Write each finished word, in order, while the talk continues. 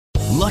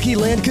Lucky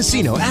Land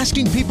Casino,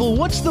 asking people,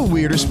 what's the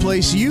weirdest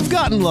place you've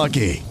gotten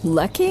lucky?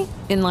 Lucky?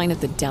 In line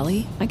at the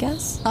deli, I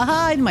guess?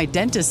 Aha, in my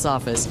dentist's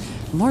office.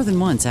 More than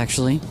once,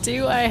 actually.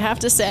 Do I have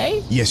to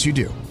say? Yes, you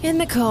do. In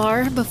the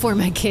car before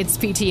my kids'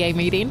 PTA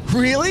meeting.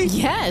 Really?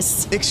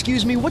 Yes.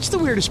 Excuse me, what's the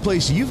weirdest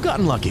place you've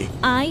gotten lucky?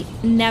 I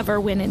never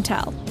win and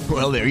tell.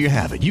 Well, there you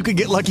have it. You can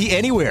get lucky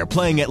anywhere,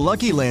 playing at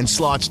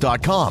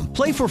LuckyLandSlots.com.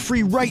 Play for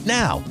free right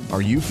now.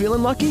 Are you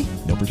feeling lucky?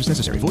 No purchase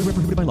necessary. Void where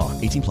prohibited by law.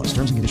 18 plus.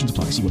 Terms and conditions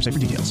apply. See website for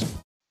details.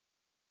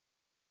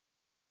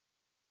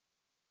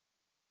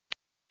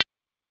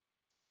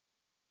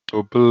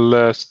 So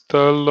bless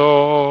the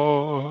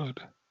Lord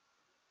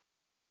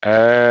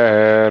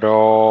at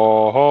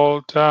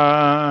all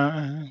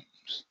times.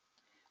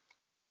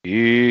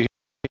 His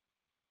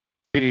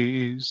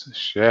praise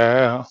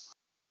shall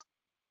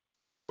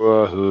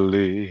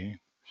surely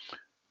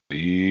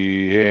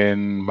be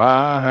in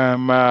my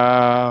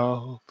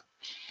mouth.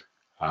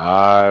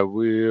 I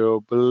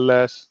will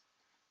bless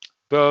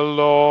the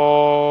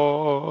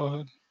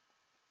Lord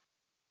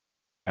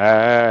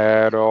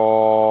at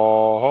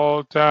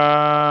all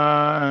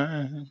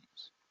times.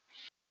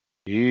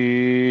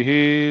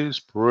 His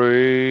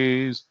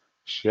praise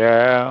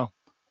shall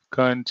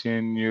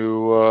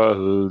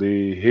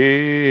continually,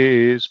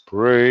 his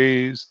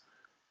praise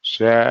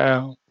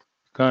shall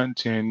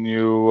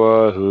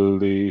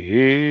continually,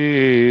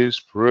 his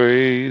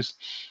praise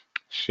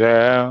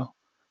shall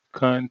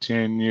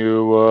continually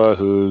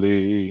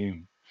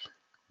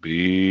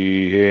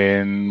be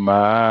in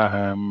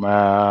my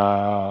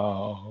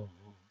mouth.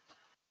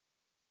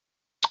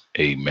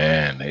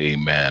 Amen.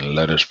 Amen.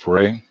 Let us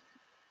pray.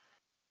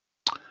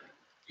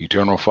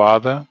 Eternal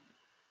Father,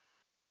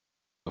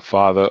 the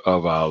Father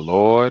of our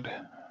Lord,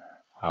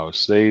 our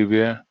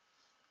Savior,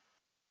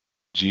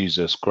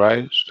 Jesus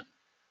Christ,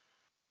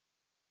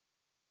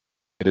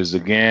 it is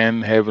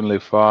again, Heavenly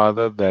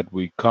Father, that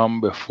we come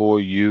before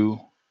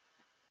you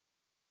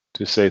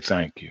to say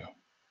thank you.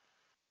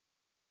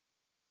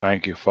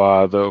 Thank you,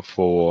 Father,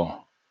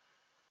 for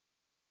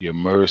your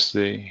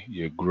mercy,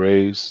 your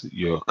grace,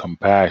 your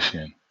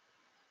compassion,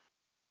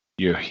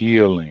 your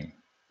healing,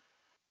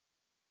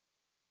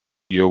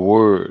 your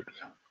word.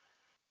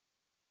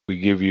 We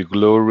give you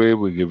glory,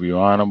 we give you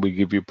honor, we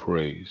give you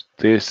praise.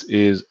 This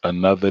is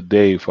another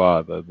day,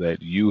 Father,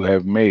 that you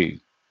have made.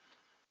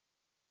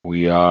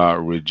 We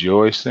are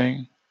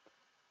rejoicing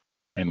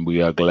and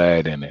we are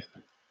glad in it.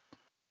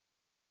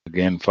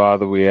 Again,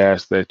 Father, we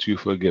ask that you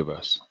forgive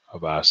us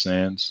of our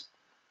sins.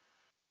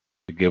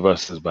 Forgive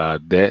us of our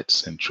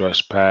debts and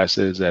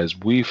trespasses as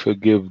we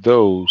forgive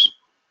those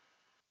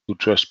who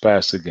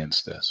trespass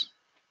against us.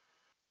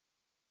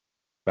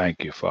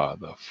 Thank you,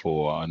 Father,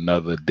 for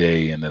another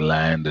day in the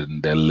land of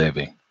the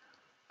living.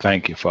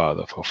 Thank you,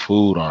 Father, for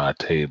food on our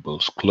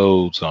tables,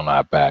 clothes on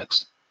our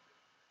backs,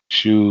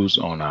 shoes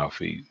on our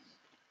feet.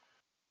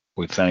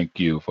 We thank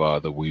you,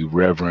 Father. We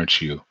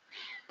reverence you.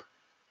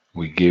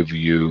 We give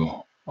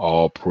you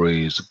all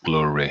praise,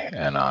 glory,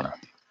 and honor.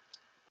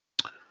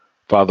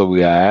 Father,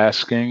 we are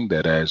asking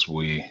that as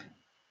we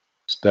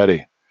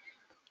study,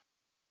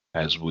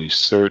 as we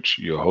search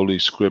your holy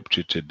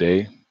scripture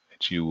today,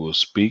 that you will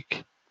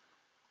speak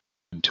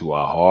into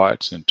our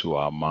hearts, into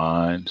our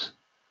minds,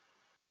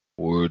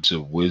 words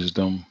of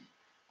wisdom,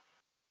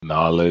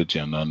 knowledge,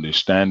 and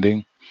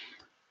understanding,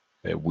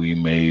 that we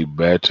may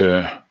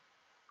better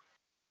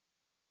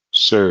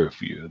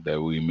serve you,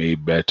 that we may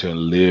better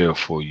live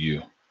for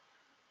you,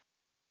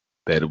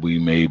 that we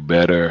may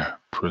better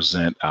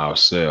present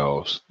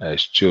ourselves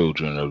as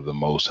children of the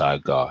Most High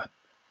God.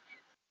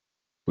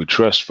 We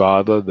trust,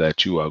 Father,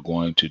 that you are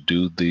going to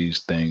do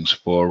these things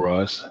for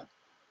us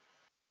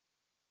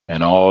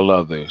and all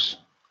others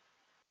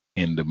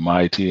in the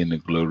mighty and the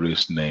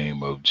glorious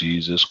name of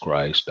Jesus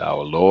Christ,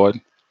 our Lord.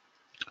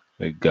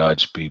 Let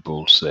God's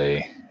people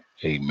say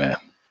amen.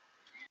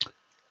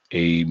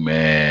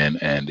 Amen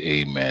and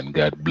amen.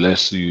 God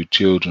bless you,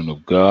 children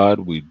of God.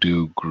 We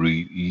do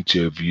greet each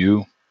of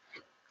you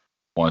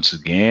once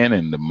again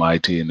in the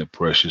mighty and the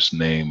precious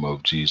name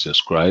of Jesus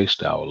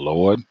Christ, our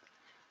Lord.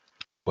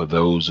 For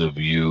those of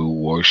you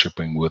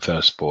worshiping with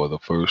us for the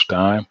first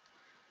time,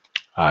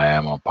 I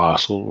am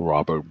Apostle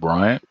Robert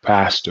Bryant,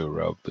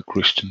 pastor of the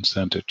Christian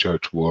Center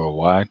Church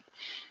Worldwide,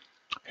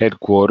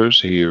 headquarters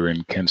here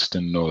in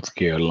Kinston, North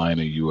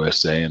Carolina,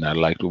 USA, and I'd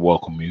like to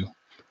welcome you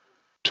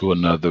to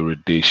another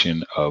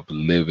edition of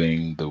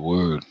Living the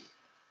Word,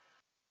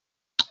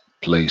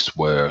 place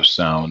where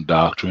sound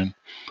doctrine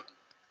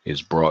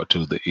is brought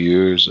to the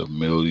ears of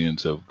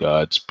millions of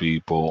God's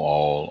people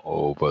all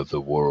over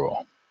the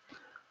world.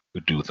 We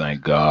do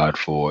thank God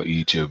for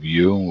each of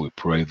you. We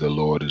pray the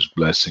Lord is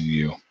blessing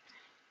you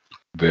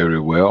very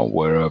well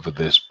wherever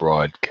this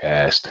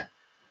broadcast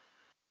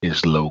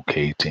is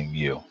locating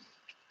you.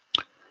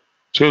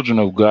 Children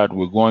of God,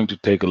 we're going to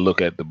take a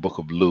look at the book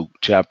of Luke,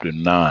 chapter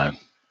 9,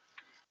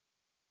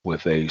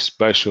 with a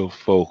special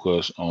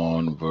focus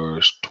on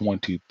verse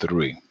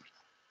 23.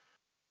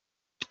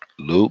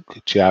 Luke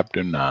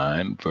chapter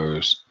 9,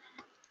 verse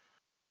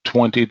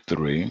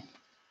 23.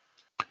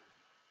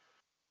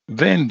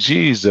 Then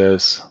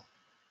Jesus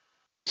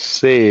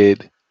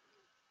said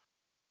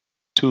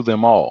to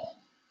them all,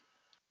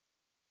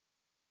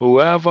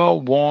 whoever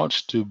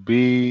wants to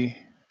be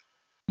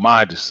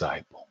my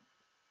disciple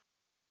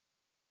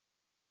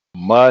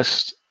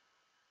must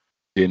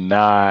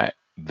deny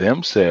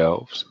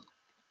themselves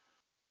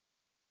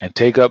and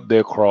take up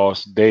their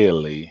cross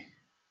daily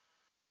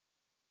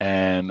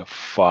and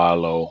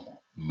follow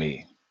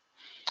me.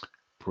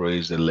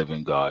 Praise the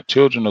living God.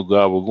 Children of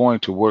God, we're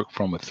going to work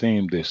from a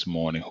theme this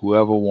morning.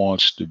 Whoever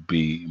wants to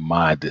be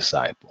my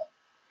disciple.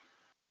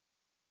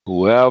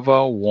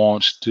 Whoever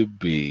wants to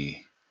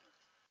be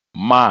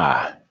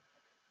my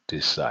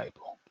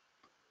disciple.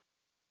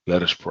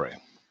 Let us pray.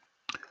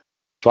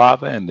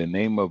 Father, in the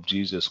name of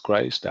Jesus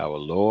Christ, our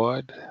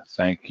Lord,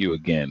 thank you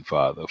again,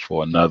 Father,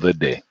 for another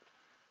day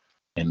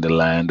in the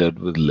land of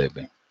the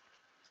living.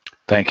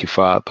 Thank you,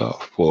 Father,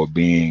 for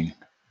being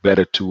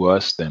better to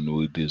us than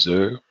we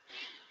deserve,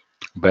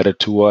 better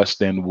to us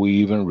than we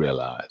even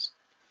realize.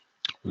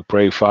 We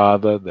pray,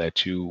 Father,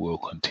 that you will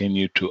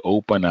continue to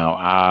open our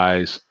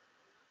eyes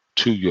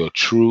to your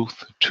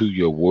truth, to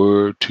your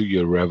word, to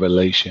your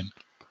revelation,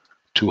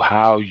 to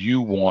how you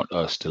want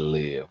us to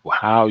live,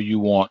 how you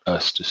want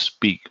us to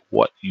speak,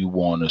 what you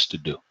want us to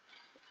do.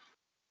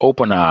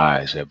 Open our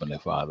eyes, Heavenly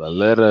Father.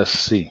 Let us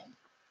see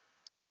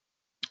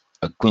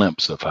a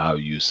glimpse of how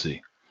you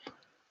see,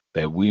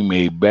 that we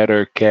may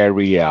better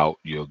carry out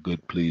your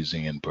good,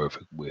 pleasing, and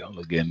perfect will.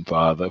 Again,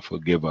 Father,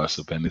 forgive us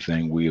of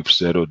anything we have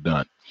said or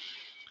done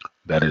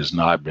that has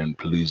not been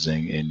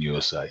pleasing in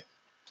your sight.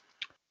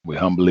 We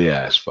humbly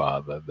ask,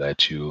 Father,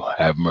 that you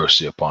have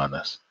mercy upon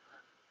us.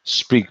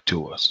 Speak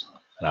to us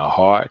in our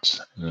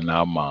hearts and in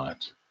our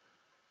minds,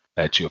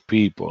 that your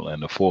people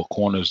in the four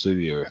corners of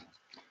the earth,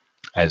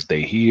 as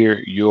they hear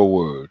your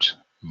words,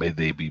 may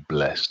they be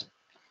blessed.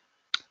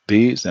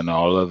 These and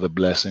all other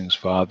blessings,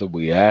 Father,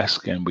 we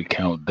ask and we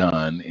count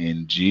done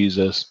in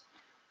Jesus'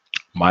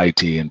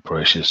 mighty and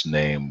precious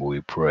name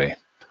we pray.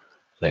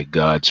 Let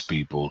God's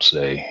people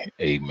say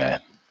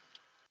amen.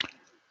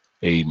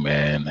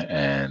 Amen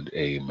and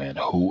amen.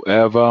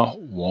 Whoever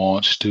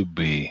wants to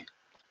be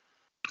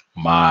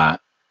my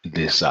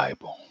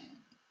disciple.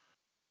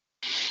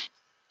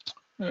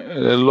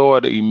 The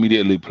Lord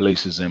immediately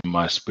places in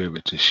my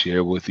spirit to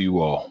share with you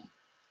all.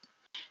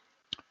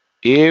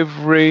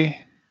 Everybody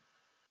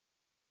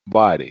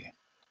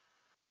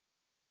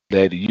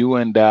that you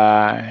and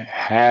I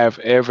have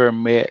ever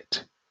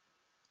met,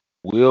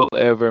 will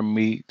ever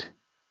meet,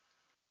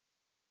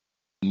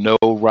 know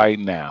right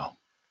now,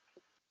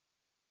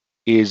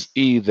 is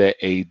either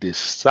a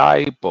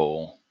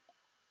disciple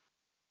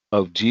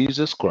of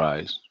Jesus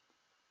Christ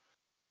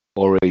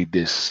or a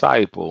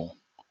disciple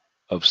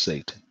of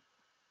Satan.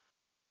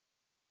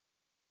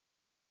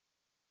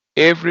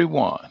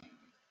 Everyone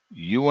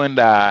you and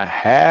I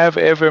have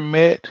ever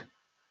met,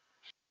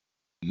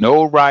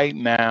 know right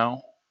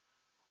now,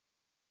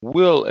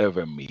 will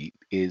ever meet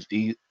is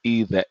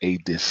either a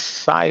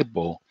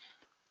disciple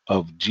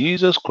of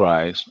Jesus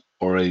Christ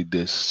or a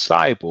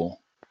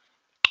disciple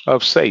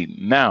of Satan.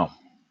 Now,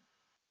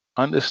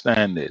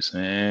 understand this,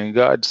 and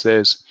God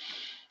says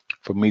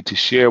for me to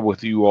share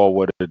with you all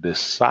what a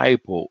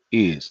disciple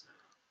is.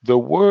 The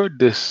word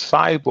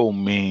disciple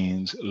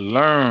means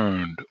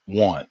learned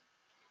one,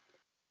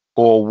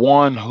 or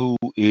one who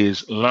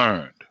is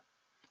learned.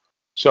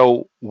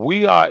 So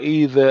we are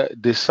either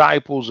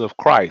disciples of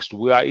Christ.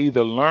 We are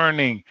either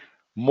learning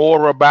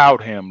more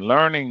about him,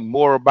 learning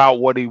more about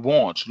what he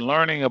wants,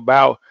 learning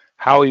about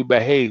how he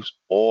behaves,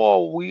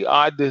 or we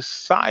are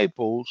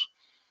disciples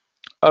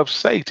of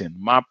Satan.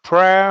 My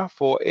prayer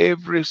for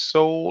every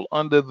soul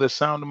under the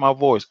sound of my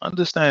voice,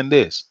 understand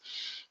this.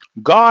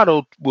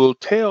 God will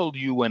tell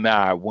you and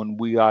I when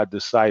we are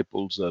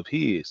disciples of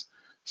his.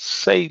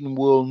 Satan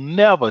will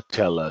never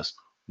tell us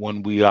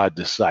when we are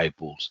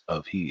disciples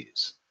of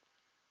his.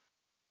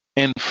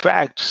 In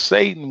fact,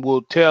 Satan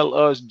will tell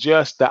us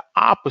just the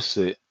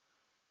opposite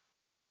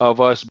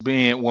of us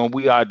being when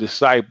we are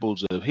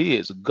disciples of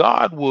his.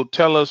 God will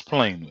tell us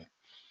plainly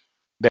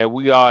that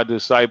we are a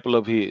disciple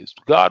of his.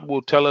 God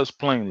will tell us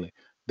plainly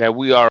that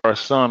we are a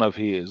son of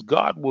his.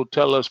 God will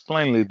tell us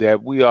plainly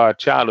that we are a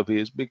child of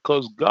his,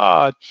 because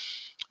God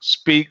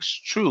speaks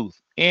truth.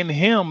 In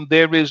him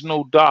there is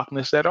no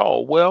darkness at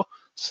all. Well,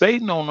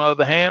 Satan, on the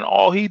other hand,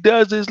 all he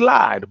does is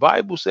lie. The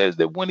Bible says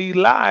that when he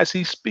lies,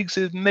 he speaks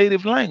his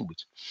native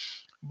language.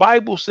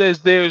 Bible says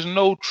there is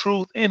no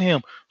truth in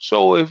him.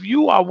 So if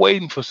you are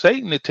waiting for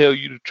Satan to tell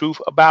you the truth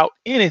about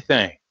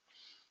anything,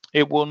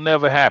 it will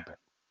never happen.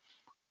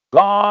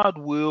 God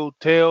will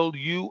tell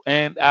you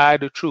and I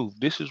the truth.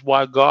 This is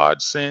why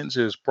God sends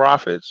his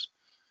prophets,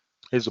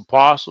 his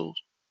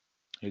apostles,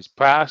 his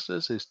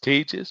pastors, his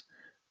teachers,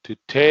 to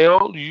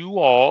tell you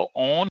all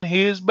on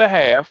his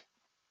behalf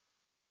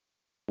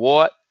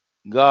what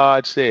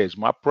God says.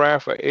 My prayer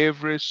for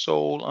every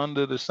soul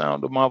under the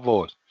sound of my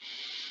voice: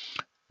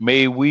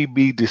 may we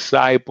be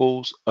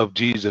disciples of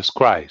Jesus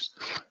Christ.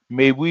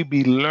 May we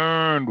be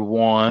learned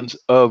ones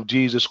of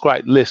Jesus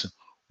Christ. Listen,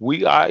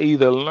 We are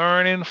either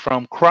learning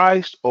from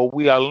Christ or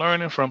we are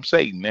learning from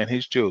Satan and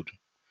his children.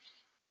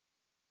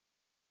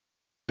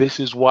 This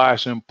is why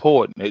it's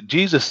important.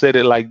 Jesus said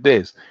it like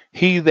this: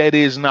 he that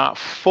is not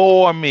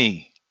for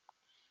me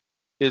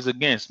is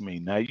against me.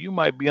 Now, you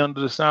might be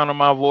under the sound of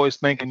my voice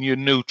thinking you're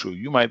neutral.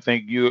 You might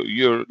think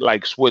you're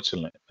like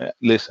Switzerland.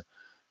 Listen,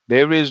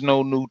 there is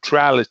no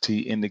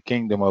neutrality in the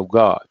kingdom of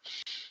God.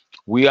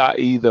 We are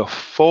either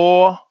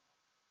for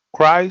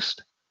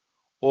Christ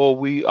or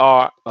we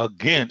are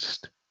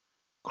against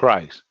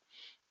Christ.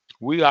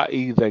 We are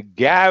either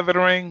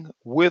gathering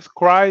with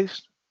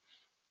Christ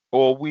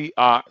or we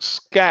are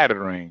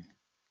scattering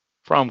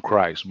from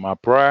Christ. My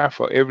prayer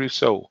for every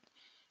soul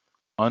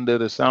under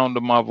the sound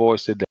of my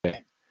voice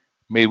today,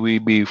 may we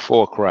be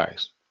for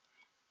Christ.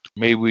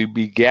 May we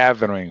be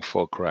gathering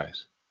for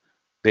Christ.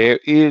 There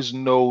is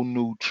no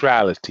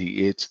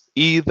neutrality. It's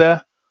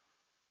either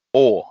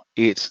or.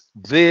 It's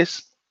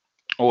this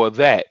or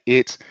that.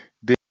 It's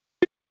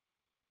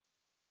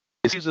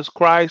Jesus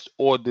Christ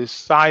or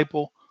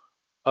disciple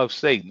of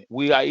Satan.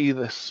 We are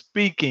either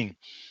speaking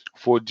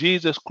for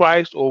Jesus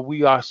Christ or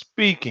we are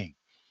speaking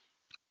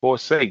for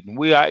Satan.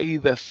 We are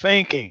either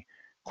thinking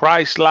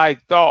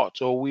Christ-like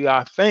thoughts or we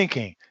are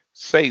thinking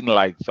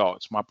Satan-like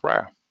thoughts. My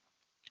prayer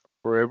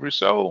for every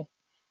soul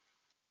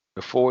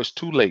before it's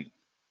too late,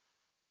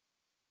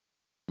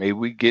 may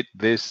we get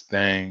this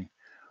thing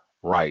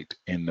right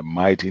in the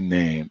mighty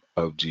name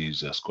of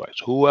Jesus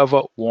Christ.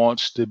 Whoever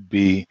wants to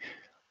be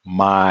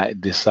my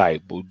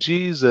disciple,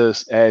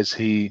 Jesus, as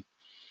he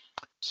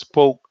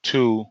spoke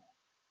to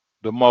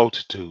the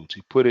multitudes,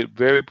 he put it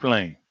very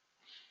plain.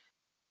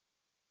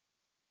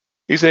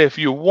 He said, if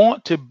you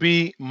want to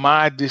be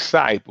my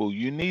disciple,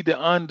 you need to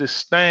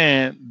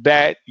understand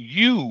that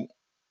you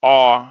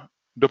are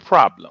the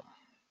problem.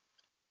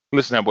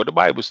 Listen to what the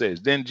Bible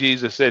says. Then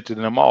Jesus said to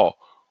them all,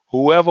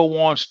 whoever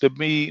wants to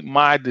be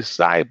my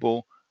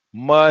disciple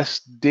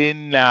must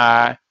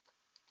deny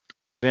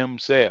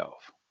themselves.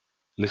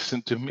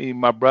 Listen to me,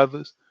 my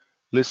brothers.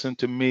 Listen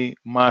to me,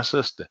 my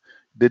sister.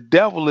 The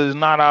devil is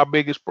not our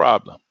biggest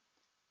problem.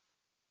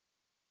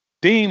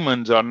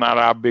 Demons are not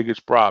our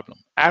biggest problem.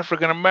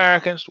 African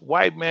Americans,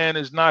 white man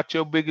is not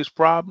your biggest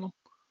problem.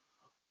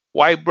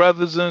 White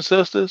brothers and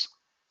sisters,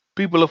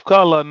 people of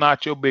color are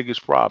not your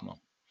biggest problem.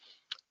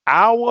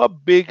 Our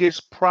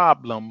biggest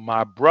problem,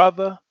 my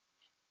brother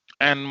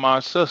and my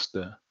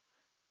sister,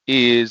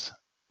 is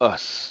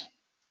us.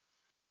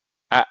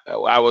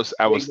 I was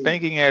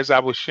thinking as I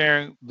was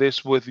sharing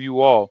this with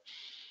you all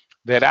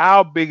that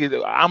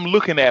I'm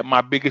looking at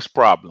my biggest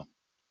problem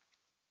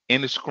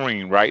in the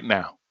screen right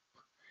now.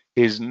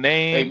 His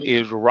name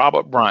is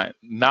Robert Bryant,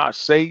 not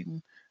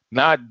Satan,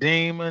 not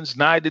demons,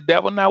 not the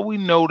devil. Now we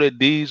know that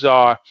these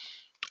are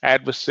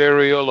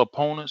adversarial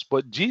opponents,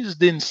 but Jesus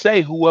didn't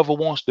say whoever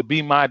wants to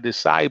be my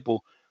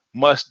disciple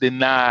must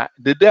deny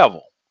the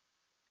devil.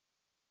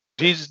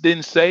 Jesus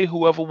didn't say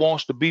whoever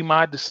wants to be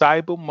my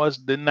disciple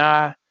must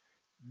deny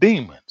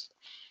demons.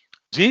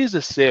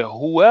 Jesus said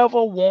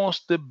whoever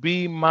wants to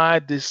be my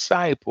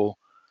disciple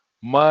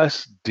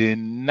must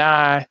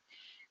deny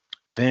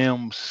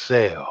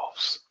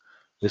themselves.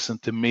 Listen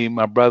to me,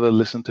 my brother.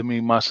 Listen to me,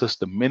 my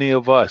sister. Many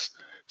of us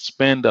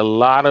spend a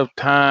lot of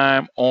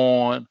time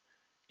on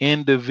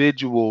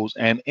individuals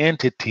and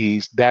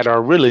entities that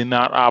are really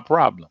not our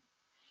problem.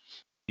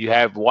 You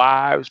have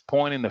wives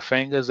pointing the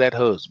fingers at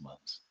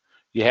husbands.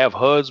 You have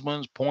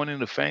husbands pointing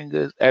the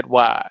fingers at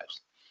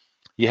wives.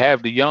 You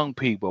have the young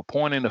people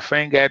pointing the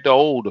finger at the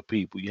older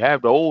people. You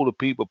have the older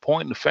people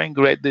pointing the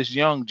finger at this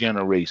young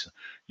generation.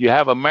 You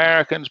have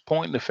Americans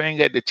pointing the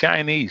finger at the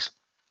Chinese.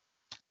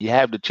 You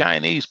have the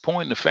Chinese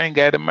pointing the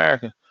finger at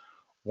Americans,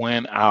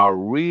 when our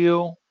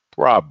real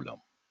problem,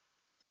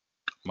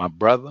 my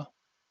brother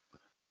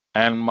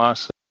and my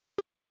sister,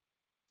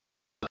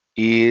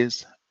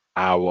 is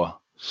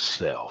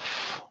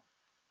ourself.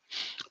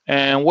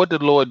 And what the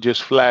Lord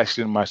just flashed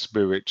in my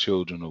spirit,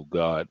 children of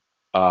God,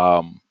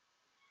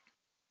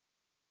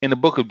 in the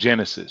book of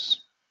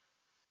Genesis,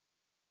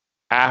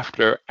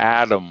 after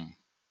Adam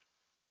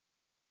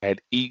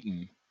had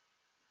eaten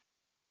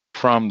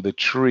from the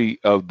tree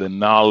of the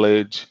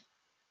knowledge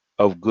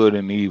of good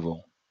and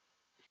evil,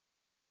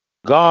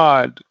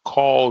 God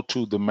called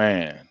to the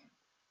man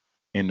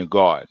in the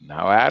garden.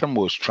 Now Adam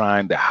was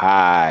trying to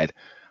hide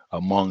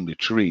among the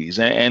trees,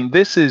 and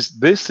this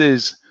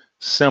is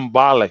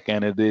symbolic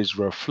and it is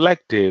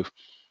reflective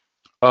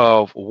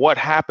of what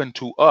happened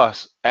to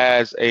us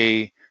as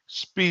a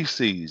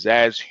species,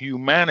 as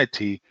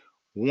humanity,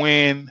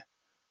 when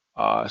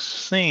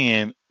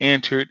sin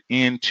entered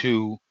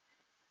into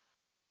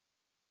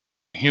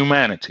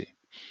humanity.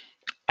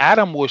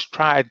 Adam was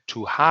trying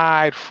to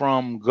hide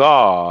from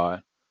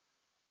God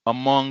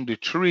among the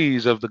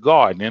trees of the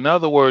garden. In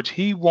other words,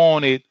 he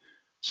wanted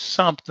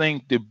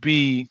something to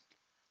be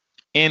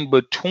in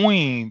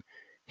between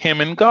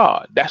him and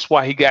God. That's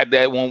why he got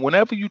that one.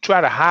 Whenever you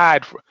try to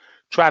hide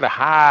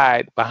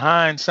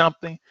behind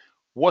something,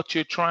 what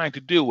you're trying to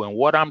do and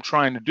what I'm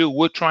trying to do,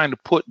 we're trying to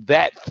put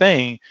that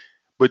thing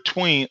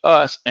between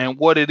us and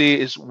what it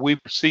is we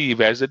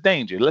perceive as a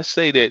danger. Let's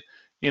say that,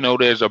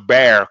 there's a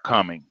bear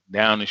coming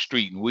down the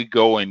street and we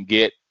go and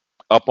get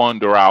up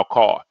under our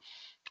car.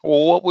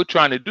 Well, what we're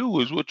trying to do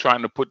is we're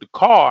trying to put the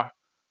car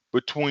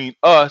between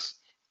us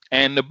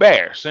and the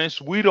bear. Since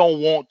we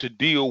don't want to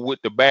deal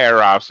with the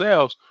bear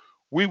ourselves,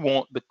 we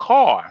want the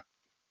car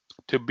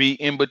to be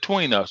in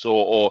between us.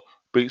 Or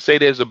say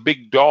there's a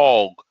big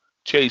dog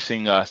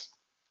chasing us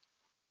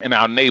in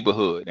our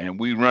neighborhood and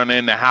we run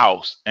in the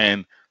house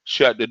and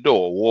shut the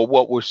door. Well,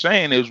 what we're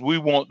saying is we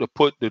want to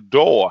put the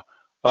door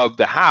of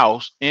the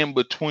house in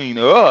between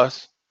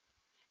us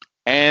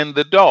and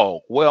the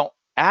dog. Well,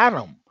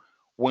 Adam,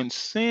 when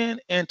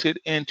sin entered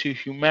into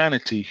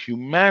humanity,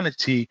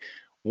 humanity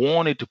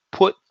wanted to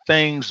put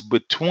things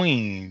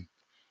between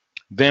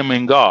them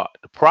and God.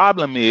 The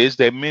problem is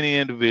that many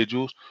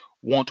individuals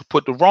want to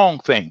put the wrong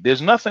thing.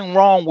 There's nothing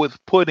wrong with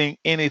putting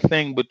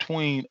anything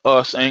between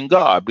us and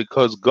God,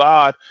 because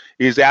God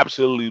is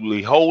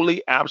absolutely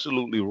holy,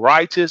 absolutely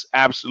righteous,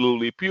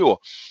 absolutely pure.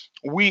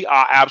 We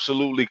are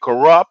absolutely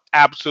corrupt,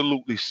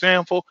 absolutely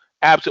sinful.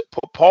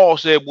 Paul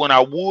said, when I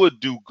would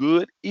do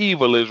good,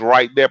 evil is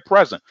right there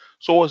present.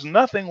 So there's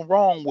nothing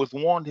wrong with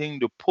wanting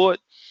to put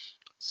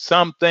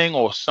something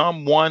or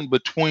someone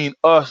between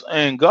us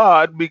and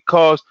God,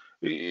 because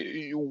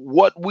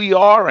what we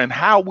are and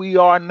how we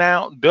are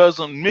now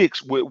doesn't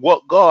mix with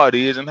what God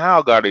is and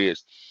how God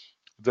is.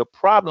 The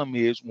problem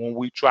is when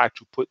we try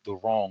to put the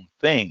wrong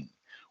thing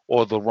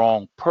or the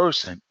wrong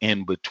person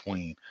in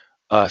between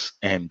us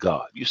and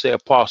God. You say,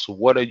 Apostle,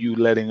 what are you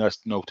letting us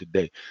know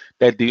today?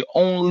 That the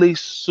only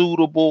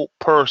suitable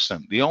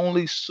person, the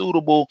only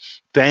suitable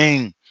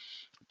thing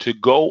to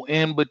go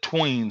in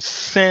between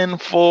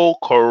sinful,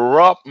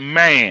 corrupt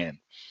man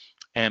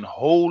and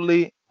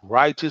holy,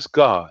 righteous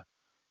God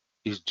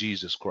is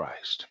Jesus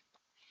Christ.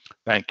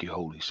 Thank you,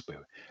 Holy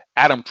Spirit.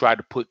 Adam tried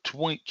to put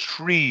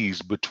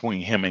trees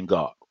between him and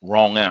God.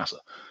 Wrong answer.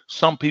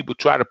 Some people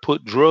try to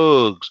put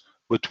drugs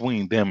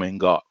between them and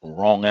God.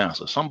 Wrong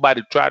answer. Some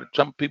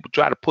people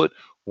try to put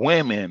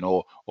women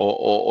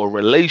or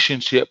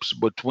relationships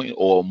between,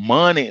 or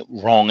money.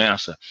 Wrong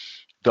answer.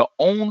 The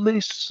only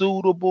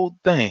suitable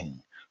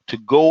thing to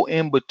go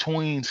in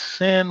between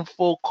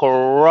sinful,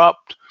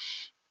 corrupt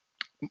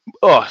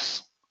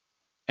us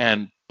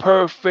and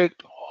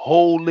perfect,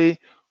 holy,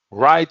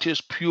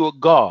 righteous, pure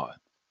God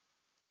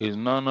is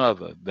none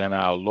other than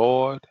our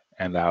Lord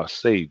and our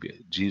Savior,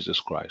 Jesus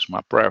Christ.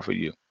 My prayer for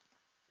you.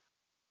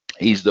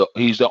 He's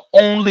the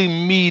only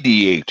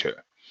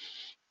mediator,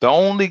 the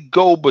only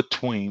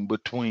go-between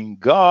between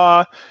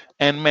God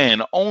and man,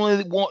 the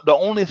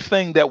only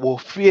thing that will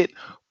fit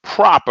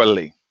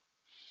properly.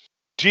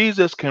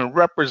 Jesus can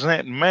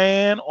represent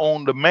man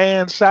on the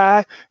man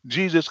side.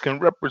 Jesus can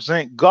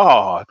represent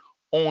God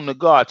on the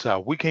God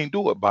side. We can't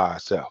do it by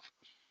ourselves.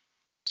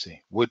 See,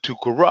 we're too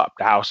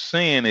corrupt. Our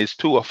sin is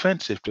too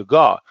offensive to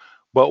God.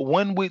 But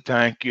when we,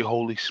 thank you,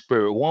 Holy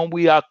Spirit, when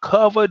we are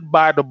covered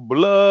by the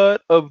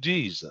blood of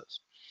Jesus,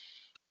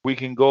 we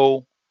can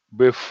go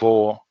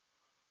before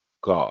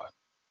God.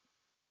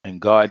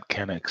 And God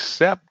can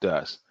accept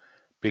us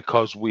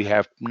because we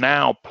have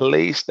now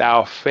placed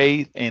our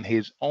faith in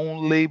his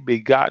only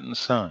begotten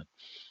Son,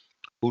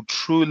 who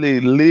truly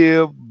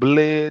lived,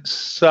 bled,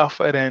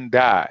 suffered, and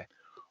died,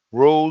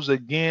 rose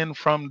again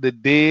from the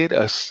dead,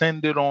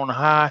 ascended on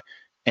high,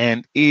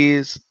 and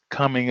is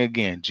coming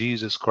again,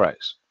 Jesus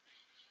Christ,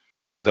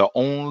 the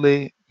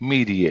only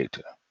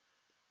mediator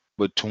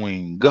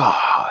between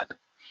God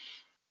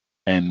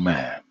and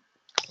man.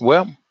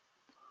 Well,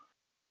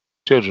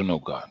 children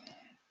of God,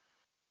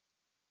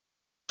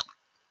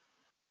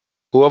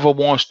 whoever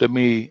wants to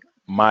be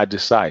my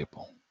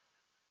disciple,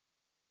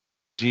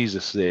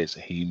 Jesus says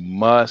he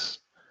must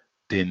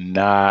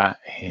deny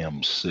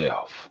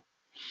himself.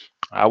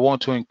 I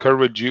want to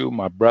encourage you,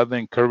 my brother,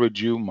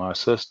 encourage you, my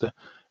sister,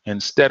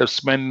 instead of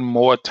spending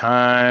more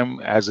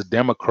time as a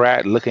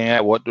Democrat looking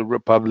at what the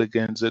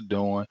Republicans are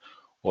doing,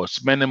 or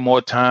spending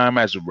more time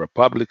as a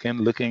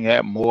Republican looking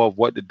at more of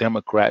what the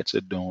Democrats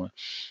are doing,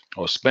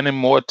 or spending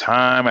more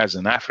time as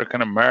an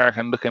African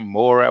American looking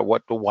more at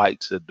what the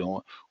whites are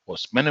doing, or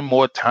spending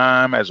more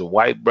time as a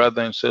white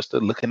brother and sister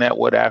looking at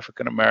what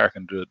African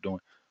Americans are doing.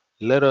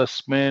 Let us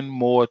spend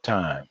more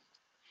time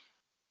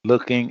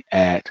looking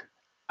at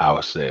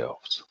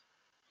ourselves.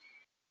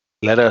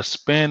 Let us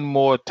spend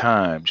more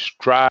time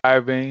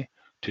striving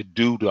to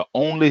do the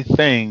only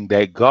thing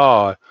that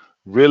God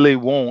really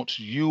wants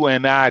you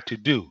and I to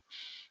do,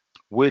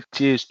 which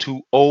is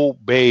to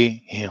obey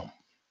him.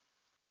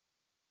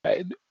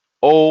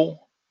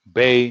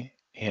 Obey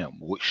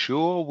him.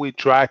 Sure, we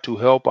try to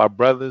help our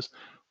brothers,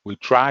 we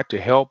try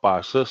to help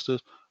our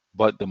sisters,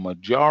 but the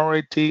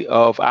majority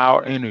of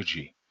our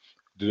energy,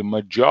 the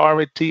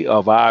majority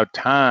of our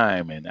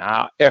time and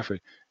our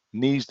effort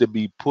needs to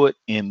be put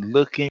in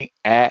looking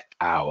at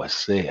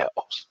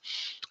ourselves.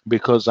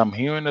 Because I'm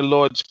hearing the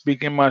Lord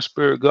speak in my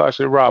spirit. God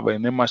said, Robert,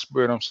 and in my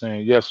spirit I'm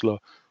saying, yes,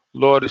 Lord.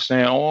 Lord is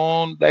saying,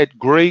 on that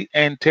great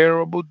and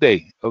terrible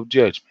day of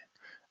judgment,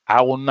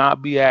 I will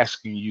not be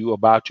asking you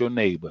about your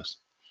neighbors.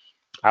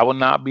 I will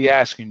not be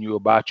asking you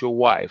about your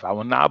wife. I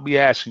will not be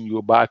asking you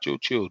about your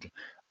children.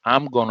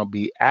 I'm going to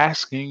be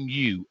asking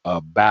you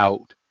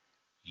about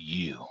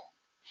you.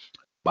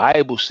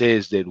 Bible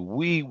says that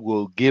we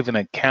will give an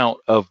account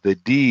of the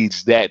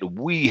deeds that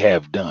we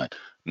have done,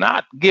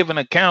 not give an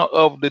account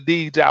of the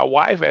deeds our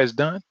wife has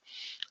done,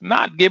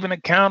 not give an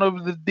account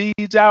of the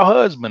deeds our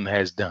husband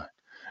has done,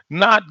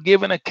 not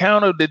give an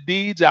account of the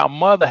deeds our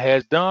mother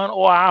has done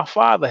or our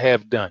father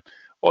have done,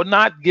 or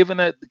not giving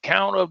an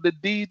account of the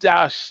deeds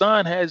our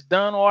son has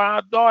done or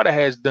our daughter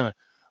has done.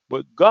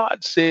 But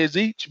God says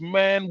each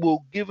man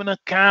will give an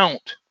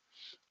account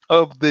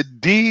of the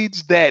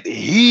deeds that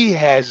he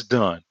has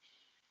done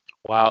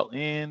while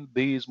in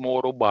these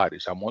mortal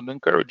bodies. I want to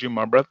encourage you,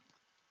 my brother,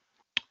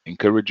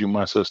 encourage you,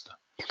 my sister.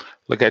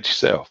 Look at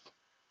yourself.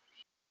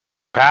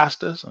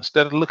 Pastors,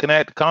 instead of looking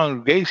at the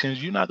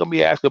congregations, you're not going to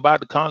be asked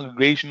about the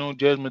congregation on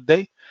Judgment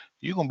Day.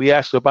 You're going to be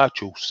asked about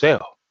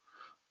yourself.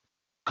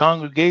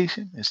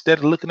 Congregation, instead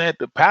of looking at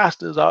the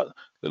pastors,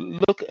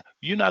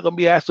 you're not going to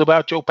be asked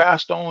about your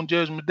pastor on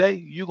Judgment Day.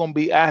 You're going to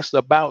be asked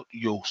about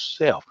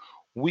yourself.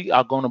 We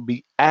are going to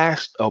be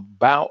asked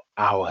about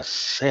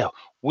ourselves.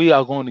 We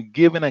are going to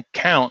give an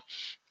account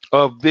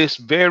of this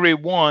very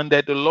one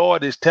that the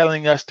Lord is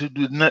telling us to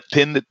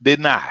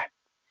deny.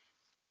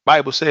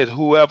 Bible says,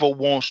 whoever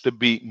wants to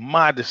be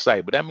my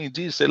disciple. That means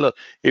Jesus said, look,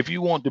 if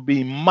you want to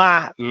be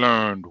my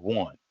learned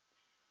one,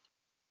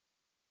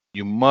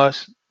 you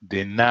must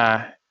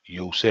deny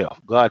yourself.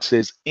 God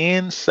says,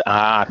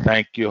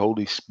 thank you,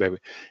 Holy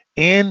Spirit.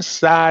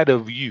 Inside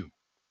of you,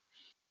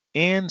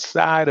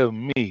 inside of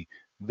me,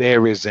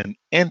 there is an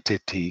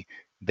entity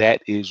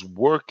that is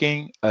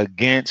working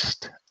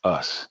against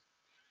us.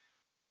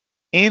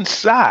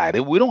 Inside,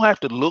 we don't have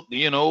to look,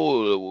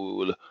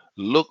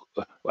 look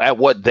at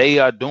what they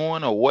are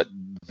doing or what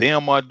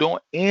them are doing.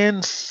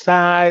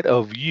 Inside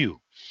of you,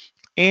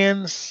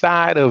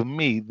 inside of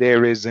me,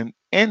 there is an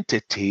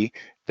entity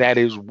that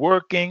is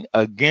working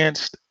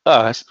against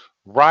us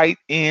right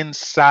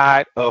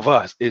inside of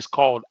us. It's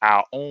called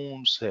our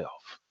own self.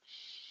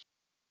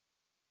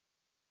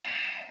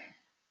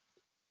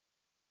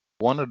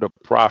 One of the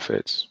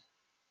prophets,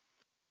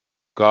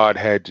 God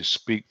had to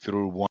speak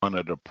through one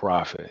of the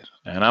prophets.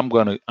 And I'm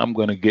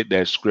gonna get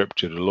that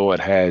scripture. The Lord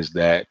has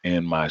that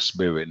in my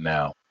spirit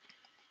now.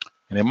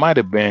 And it might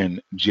have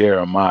been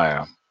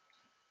Jeremiah.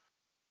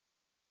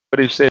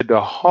 But he said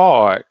the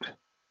heart,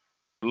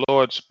 the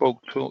Lord spoke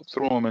through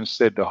him and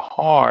said the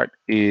heart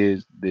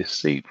is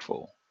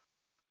deceitful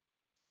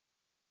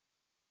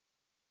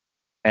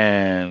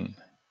and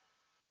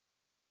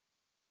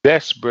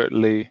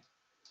desperately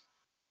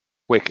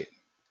wicked.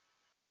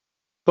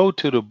 Go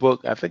to the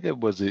book. I think it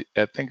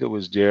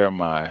was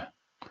Jeremiah.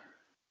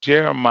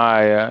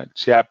 Jeremiah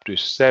chapter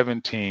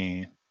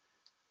 17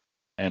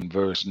 and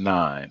verse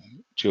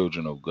 9.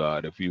 Children of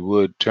God, if you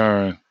would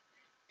turn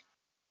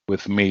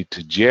with me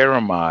to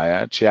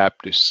Jeremiah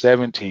chapter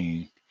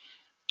 17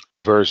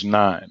 verse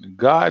 9.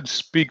 God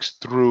speaks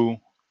through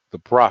the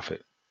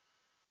prophet.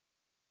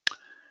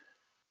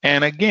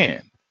 And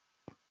again,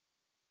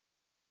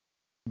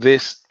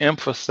 this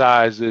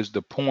emphasizes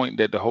the point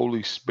that the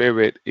Holy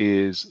Spirit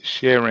is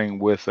sharing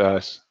with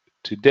us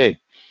today.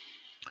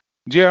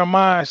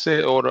 Jeremiah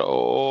said,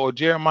 or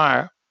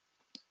Jeremiah,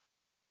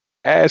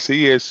 as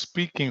he is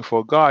speaking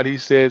for God, he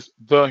says,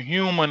 the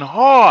human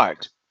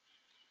heart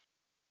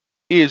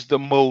is the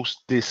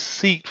most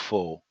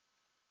deceitful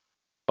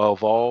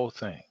of all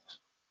things.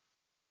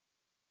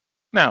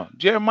 Now,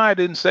 Jeremiah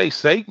didn't say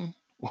Satan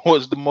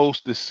was the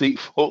most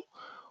deceitful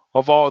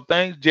of all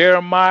things.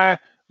 Jeremiah,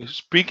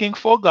 speaking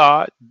for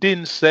God,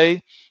 didn't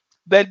say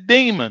that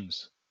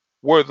demons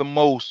were the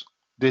most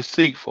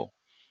deceitful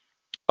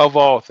of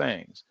all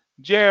things.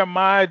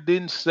 Jeremiah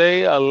didn't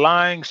say a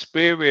lying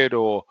spirit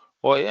or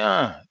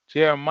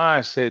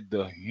Jeremiah said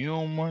the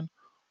human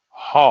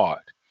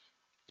heart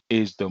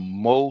is the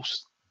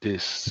most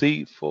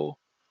deceitful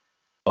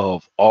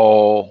of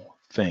all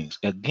things.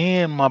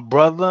 Again, my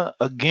brother,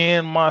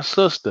 again, my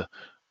sister,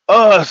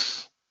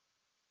 us,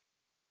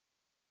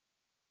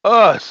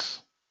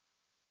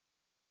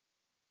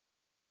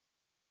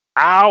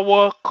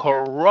 our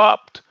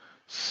corrupt,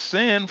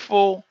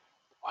 sinful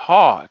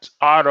hearts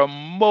are the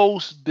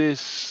most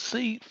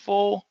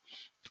deceitful,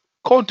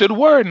 according to the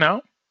word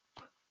now,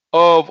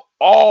 of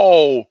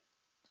all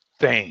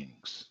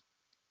things.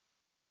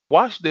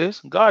 Watch this.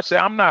 God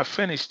said, I'm not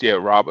finished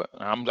yet, Robert.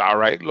 I'm all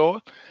right,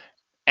 Lord.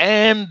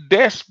 And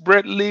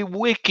desperately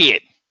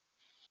wicked.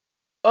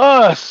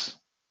 Us.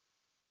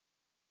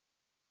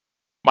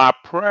 My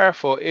prayer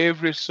for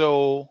every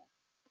soul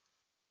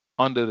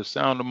under the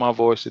sound of my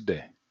voice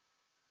today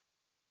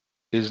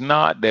is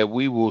not that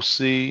we will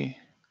see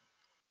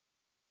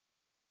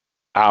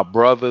our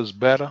brothers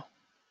better,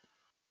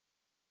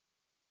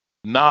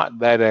 not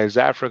that as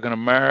African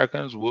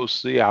Americans we'll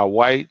see our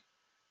white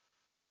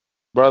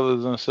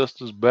brothers and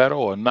sisters better,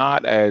 or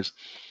not as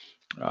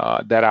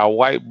that our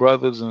white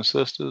brothers and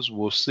sisters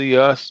will see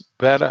us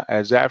better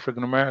as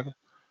African Americans.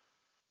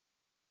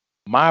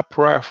 My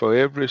prayer for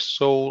every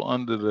soul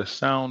under the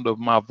sound of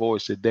my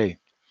voice today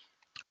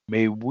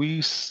May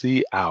we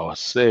see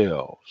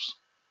ourselves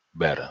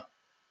better.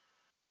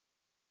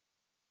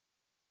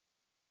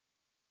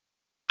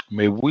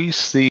 May we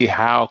see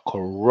how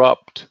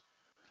corrupt,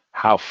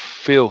 how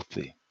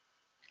filthy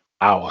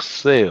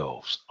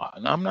ourselves are.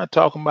 And I'm not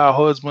talking about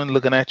husband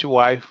looking at your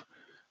wife.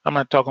 I'm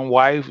not talking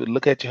wife,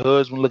 look at your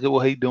husband, look at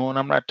what he's doing.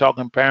 I'm not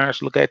talking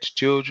parents, look at your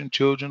children,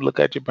 children, look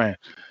at your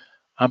parents.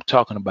 I'm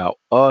talking about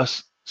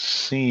us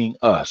seeing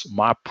us.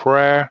 My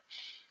prayer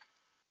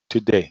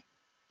today,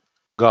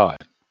 God,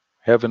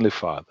 Heavenly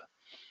Father,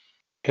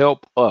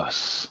 help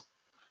us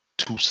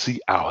to see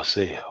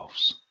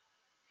ourselves.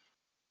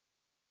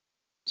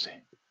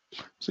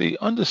 See,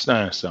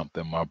 understand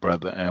something, my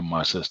brother and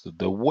my sister.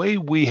 The way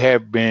we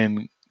have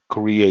been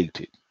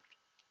created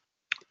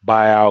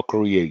by our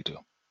Creator,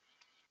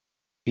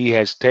 He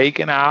has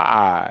taken our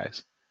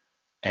eyes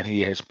and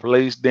He has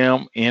placed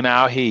them in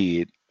our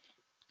head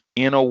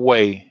in a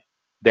way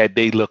that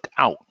they look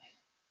out.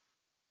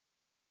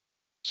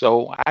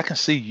 So I can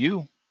see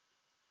you,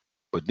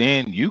 but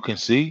then you can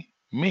see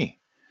me.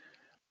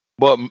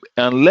 But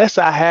unless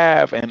I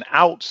have an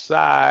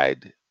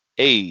outside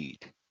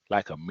aid,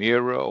 like a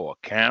mirror or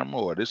a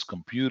camera or this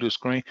computer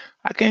screen,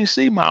 I can't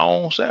see my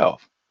own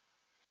self.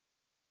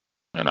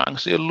 And I can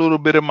see a little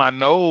bit of my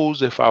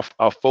nose if I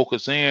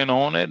focus in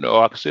on it,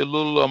 or I can see a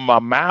little of my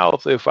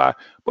mouth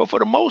but for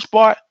the most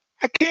part,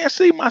 I can't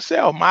see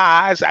myself. My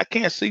eyes, I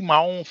can't see my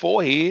own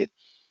forehead.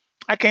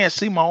 I can't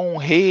see my own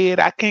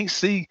head. I can't,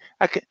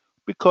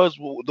 because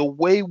the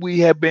way we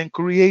have been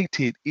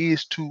created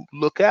is to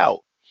look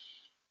out.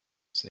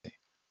 See?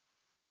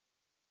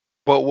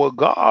 But what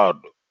God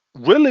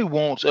really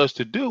wants us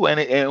to do,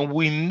 and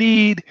we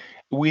need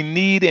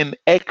an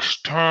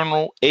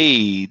external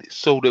aid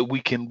so that we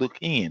can look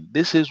in.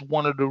 This is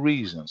one of the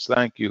reasons.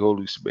 Thank you,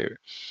 Holy Spirit.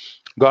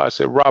 God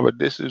said, Robert,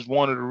 this is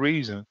one of the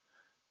reasons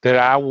that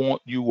I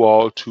want you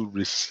all to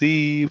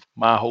receive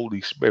my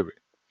Holy Spirit.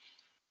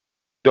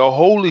 The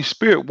Holy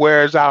Spirit,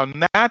 whereas our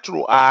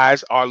natural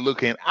eyes are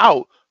looking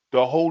out,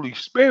 the Holy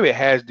Spirit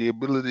has the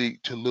ability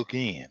to look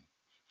in,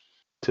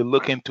 to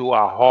look into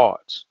our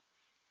hearts,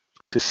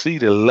 to see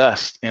the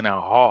lust in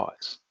our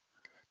hearts,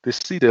 to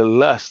see the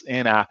lust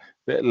in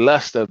the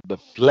lust of the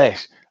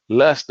flesh,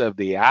 lust of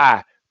the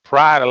eye,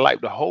 pride of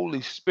life. The Holy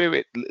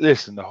Spirit,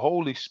 listen, the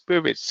Holy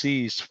Spirit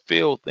sees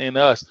filth in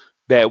us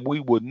that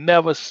we would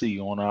never see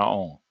on our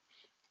own.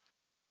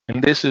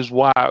 And this is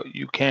why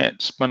you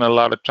can't spend a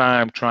lot of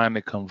time trying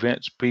to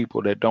convince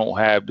people that don't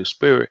have the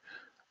Spirit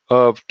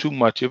of too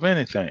much of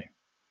anything,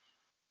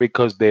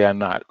 because they are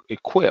not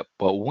equipped.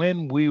 But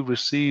when we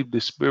receive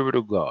the Spirit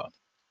of God,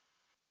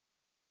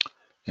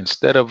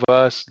 instead of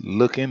us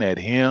looking at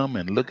him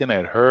and looking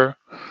at her,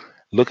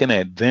 looking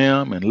at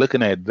them and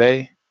looking at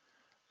they,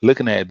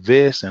 looking at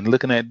this and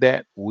looking at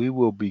that, we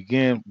will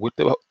begin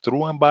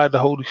through and by the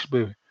Holy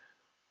Spirit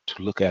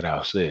to look at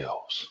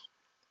ourselves,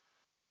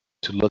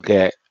 to look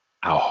at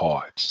our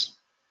hearts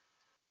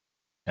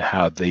and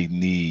how they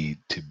need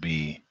to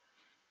be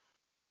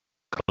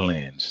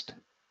cleansed.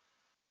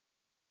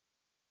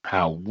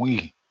 How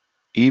we,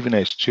 even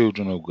as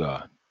children of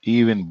God,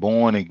 even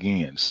born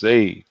again,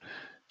 saved,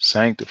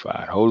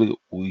 sanctified, holy,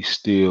 we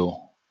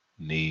still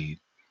need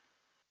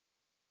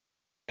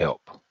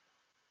help.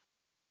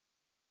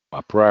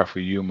 My prayer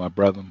for you, my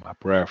brother, my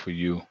prayer for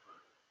you,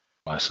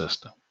 my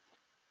sister,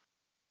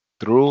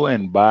 through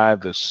and by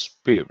the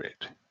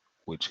Spirit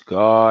which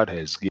God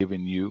has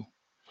given you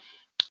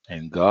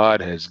and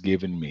God has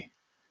given me,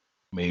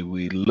 may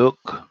we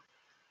look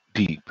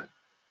deep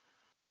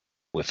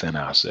within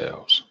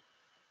ourselves.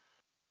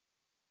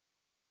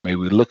 May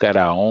we look at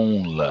our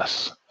own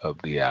lust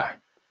of the eye,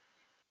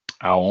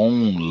 our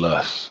own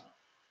lust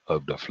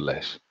of the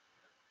flesh,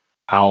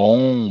 our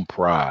own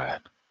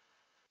pride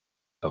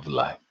of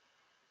life.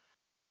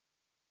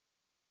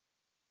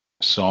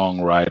 A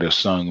songwriter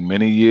sung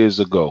many years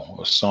ago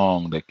a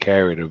song that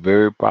carried a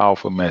very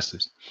powerful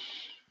message.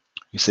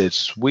 He said,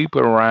 sweep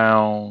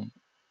around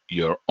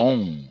your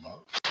own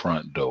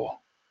front door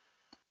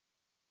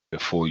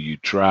before you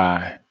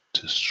try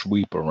to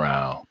sweep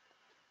around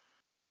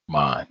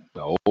mine.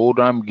 The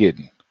older I'm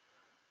getting,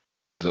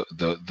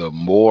 the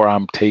more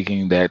I'm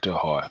taking that to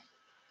heart.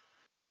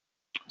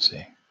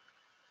 See,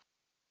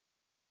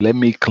 let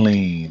me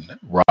clean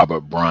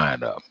Robert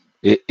Bryant up.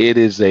 It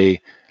is a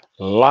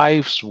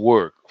life's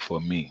work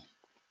for me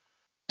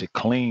to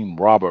clean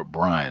Robert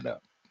Bryant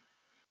up.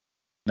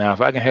 Now,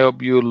 if I can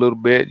help you a little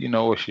bit,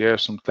 or share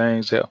some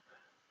things, help.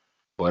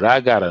 But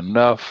I got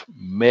enough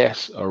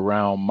mess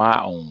around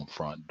my own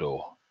front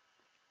door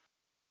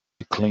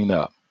to clean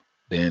up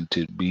than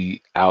to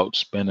be out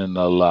spending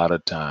a lot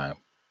of time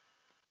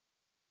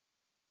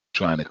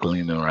trying to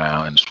clean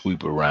around and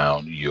sweep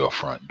around your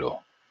front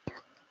door.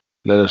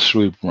 Let us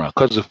sweep around.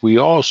 Because if we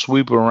all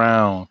sweep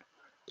around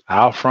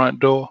our front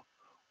door,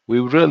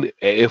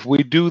 if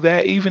we do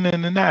that, even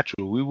in the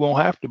natural, we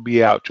won't have to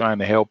be out trying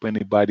to help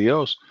anybody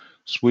else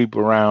sweep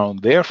around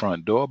their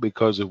front door,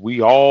 because if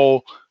we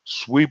all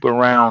sweep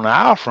around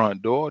our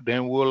front door,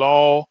 then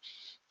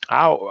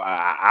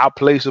our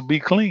place will be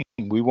clean.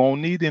 We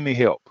won't need any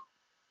help.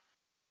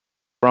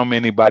 from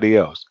anybody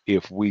else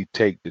if we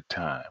take the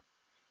time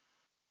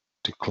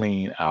to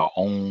clean our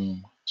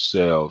own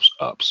selves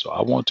up. So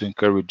I want to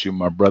encourage you,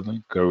 my brother,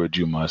 encourage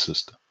you, my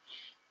sister.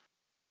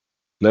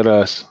 Let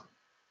us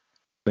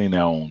clean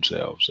our own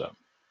selves up.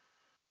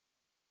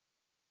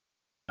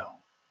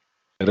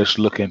 Let us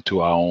look into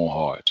our own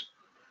hearts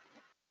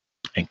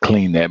and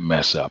clean that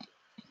mess up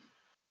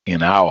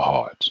in our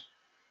hearts.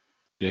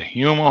 The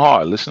human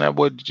heart, listen to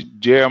what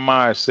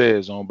Jeremiah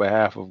says on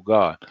behalf of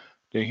God.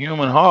 The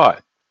human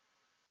heart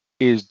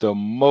is the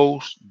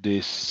most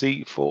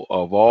deceitful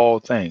of all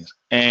things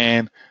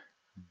and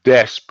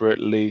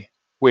desperately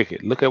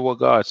wicked. Look at what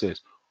God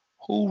says.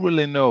 Who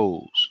really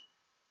knows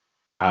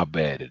how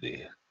bad it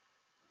is?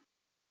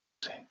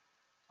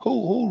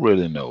 Who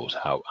really knows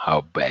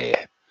how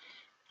bad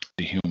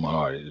the human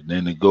heart is?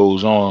 Then it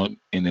goes on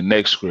in the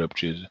next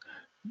scriptures.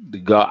 The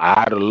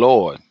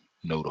Lord,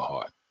 know the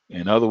heart.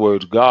 In other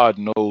words, God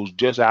knows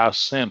just how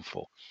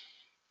sinful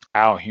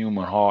our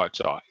human hearts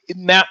are.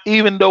 Now,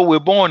 even though we're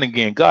born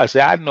again, God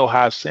said, I know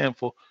how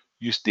sinful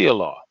you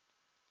still are.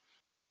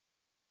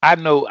 I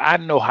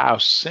know how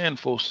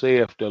sinful,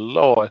 saith the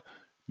Lord,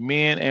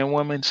 men and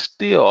women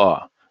still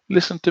are.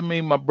 Listen to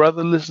me, my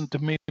brother. Listen to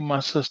me, my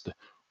sister.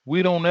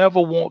 We don't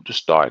ever want to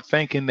start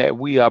thinking that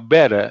we are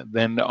better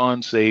than the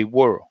unsaved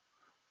world.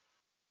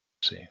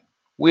 See,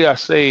 we are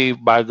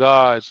saved by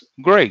God's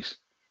grace.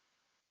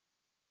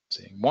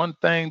 See, one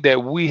thing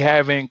that we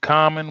have in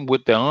common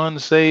with the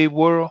unsaved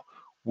world,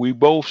 we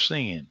both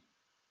sin.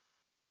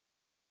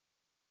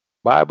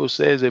 Bible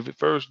says, if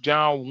 1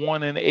 John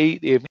 1:8,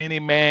 if any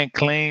man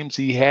claims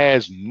he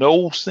has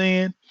no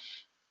sin,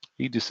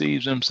 he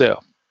deceives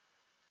himself.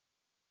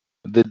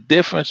 The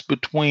difference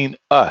between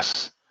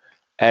us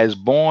as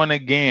born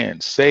again,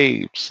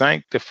 saved,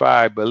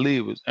 sanctified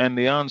believers and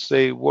the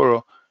unsaved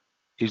world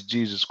is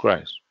Jesus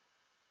Christ.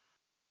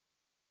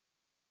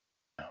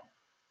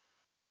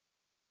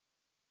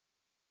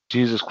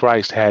 Jesus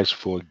Christ has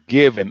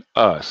forgiven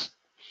us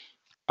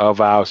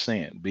of our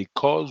sin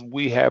because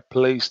we have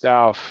placed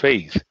our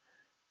faith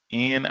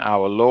in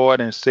our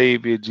Lord and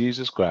Savior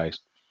Jesus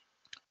Christ.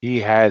 He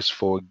has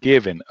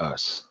forgiven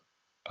us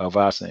of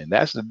our sin.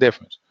 That's the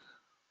difference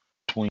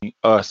between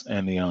us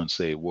and the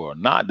unsaved world.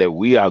 Not that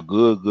we are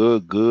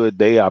good,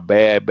 they are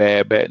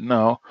bad.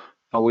 No,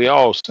 we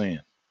all sin.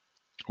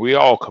 We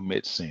all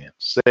commit sin.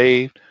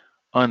 Saved,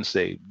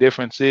 unsaved.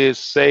 Difference is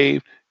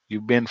saved,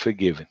 you've been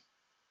forgiven.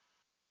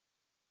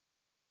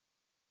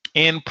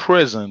 In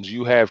prisons,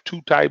 you have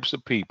two types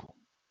of people.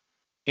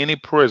 Any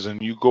prison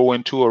you go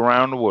into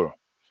around the world,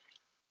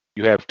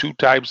 you have two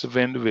types of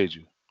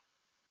individuals.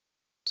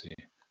 See,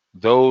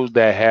 those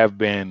that have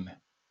been,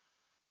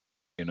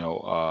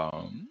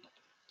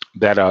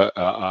 that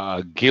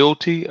are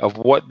guilty of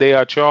what they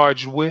are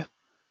charged with,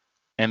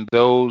 and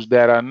those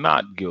that are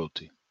not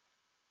guilty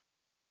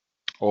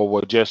or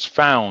were just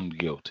found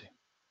guilty.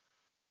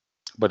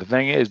 But the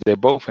thing is, they're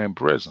both in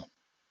prison.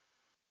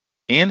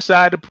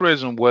 Inside the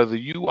prison, whether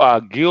you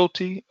are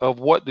guilty of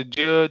what the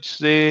judge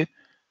said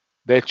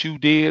that you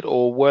did,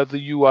 or whether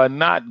you are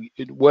not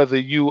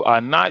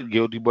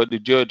guilty, but the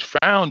judge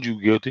found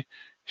you guilty,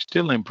 you're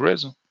still in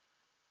prison.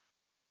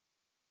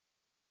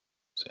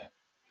 See?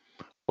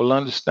 Well,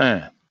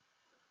 understand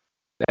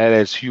that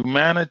as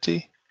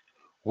humanity,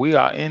 we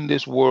are in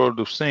this world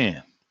of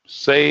sin,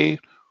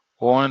 saved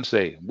or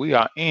unsaved. We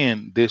are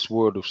in this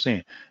world of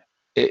sin.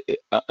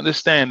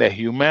 Understand that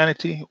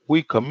humanity,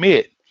 we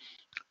commit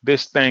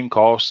this thing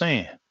called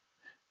sin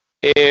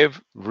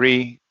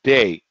every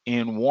day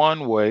in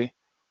one way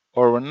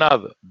or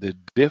another. The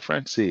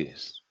difference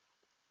is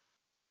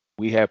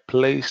we have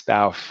placed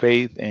our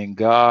faith in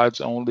God's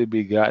only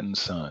begotten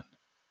Son,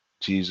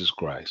 Jesus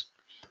Christ,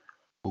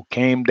 who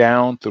came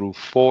down through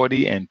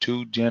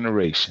 42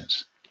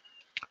 generations,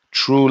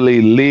 truly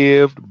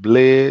lived,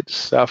 bled,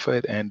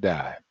 suffered, and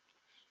died,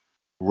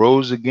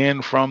 rose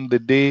again from the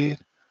dead,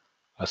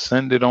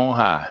 ascended on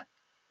high,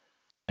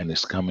 and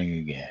is coming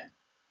again.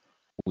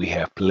 We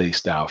have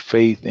placed our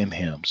faith in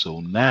him.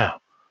 So now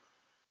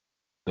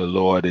the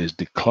Lord is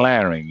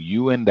declaring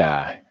you and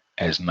I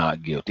as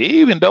not guilty,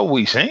 even though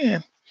we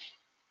sin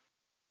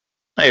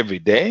every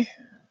day,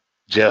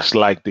 just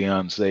like the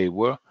unsaved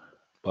world.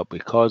 But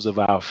because of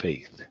our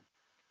faith,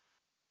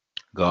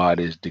 God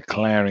is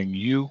declaring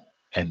you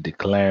and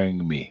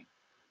declaring me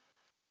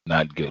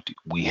not guilty.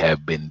 We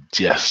have been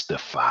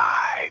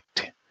justified.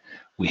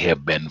 We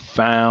have been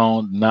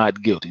found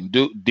not guilty.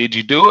 Did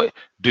you do it?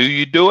 Do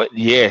you do it?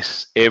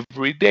 Yes,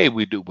 every day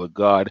we do. But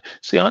God,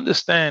 see,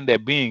 understand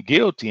that being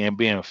guilty and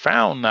being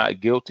found not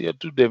guilty are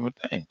two different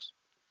things.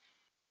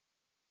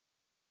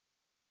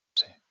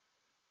 See,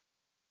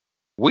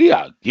 we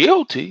are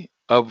guilty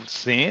of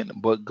sin,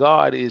 but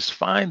God is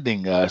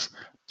finding us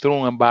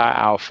through and by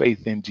our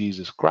faith in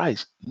Jesus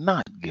Christ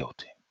not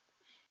guilty.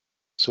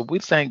 So we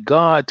thank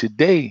God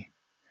today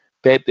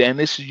that, and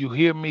this is, you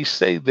hear me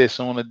say this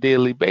on a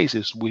daily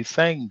basis, we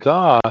thank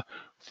God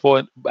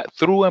for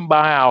through and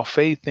by our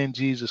faith in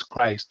Jesus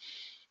Christ,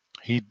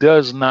 he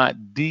does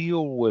not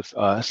deal with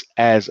us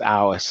as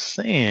our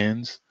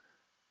sins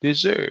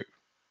deserve.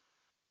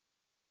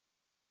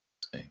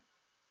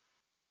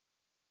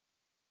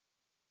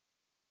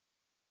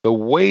 The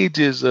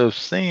wages of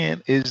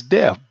sin is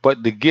death,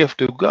 but the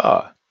gift of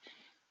God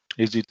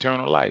is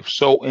eternal life.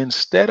 So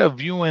instead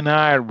of you and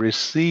I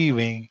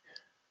receiving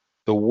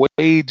the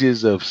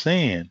wages of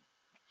sin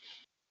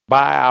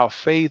by our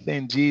faith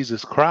in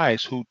Jesus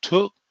Christ, who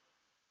took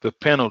the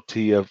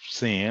penalty of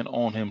sin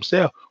on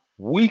himself,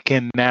 we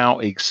can now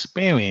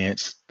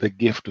experience the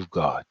gift of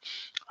God.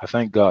 I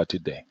thank God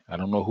today. I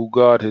don't know who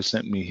God has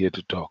sent me here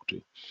to talk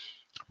to,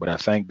 but I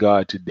thank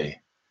God today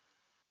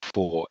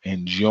for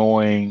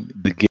enjoying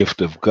the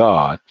gift of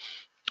God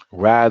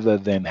rather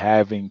than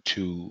having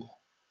to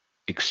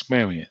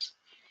experience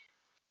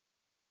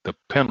the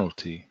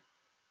penalty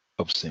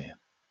of sin.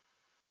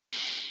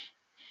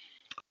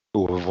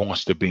 Whoever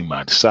wants to be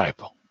my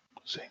disciple,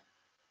 see,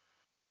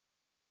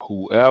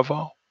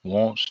 whoever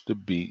wants to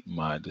be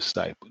my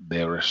disciple,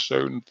 there are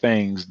certain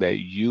things that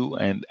you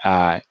and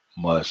I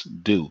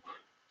must do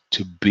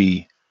to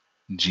be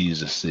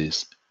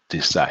Jesus's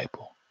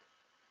disciple.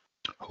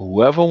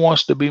 Whoever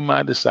wants to be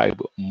my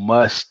disciple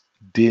must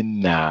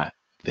deny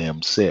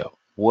themselves.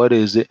 What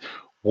is it?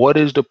 What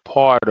is the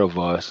part of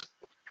us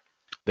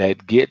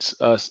that gets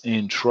us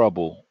in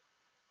trouble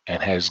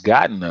and has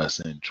gotten us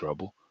in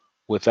trouble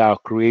with our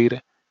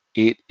Creator?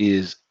 It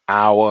is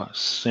our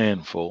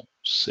sinful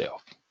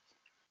self.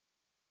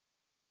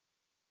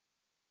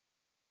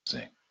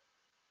 See,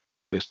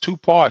 there's two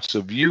parts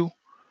of you,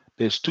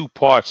 there's two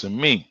parts of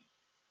me.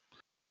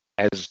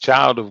 As a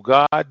child of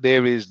God,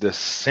 there is the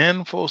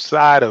sinful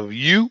side of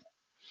you,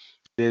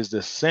 there's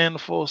the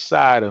sinful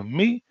side of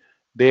me,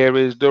 there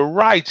is the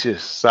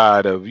righteous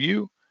side of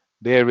you,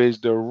 there is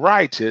the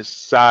righteous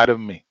side of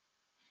me.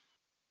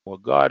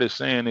 What God is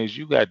saying is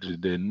you got to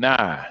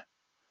deny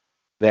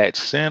that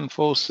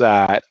sinful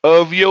side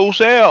of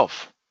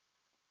yourself.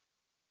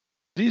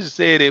 Jesus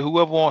said that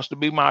whoever wants to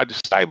be my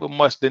disciple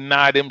must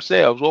deny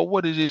themselves. Well,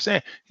 what is he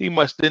saying? He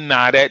must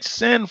deny that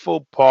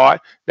sinful part,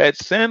 that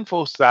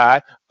sinful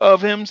side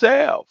of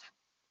himself.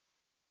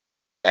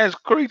 As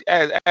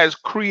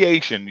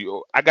creation,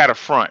 I got a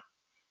front.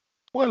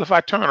 Well, if I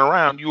turn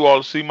around, you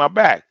all see my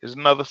back. There's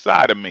another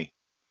side of me.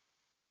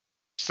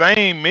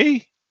 Same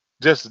me,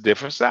 just a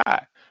different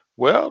side.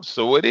 Well,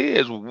 so it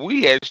is.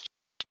 We have a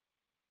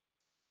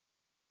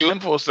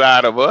sinful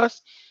side of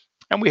us,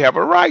 and we have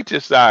a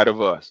righteous side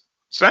of us.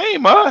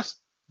 Same us,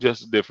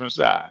 just a different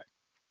side.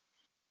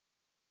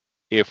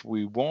 If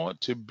we want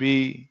to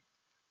be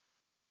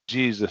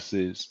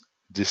Jesus's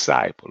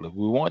disciple, if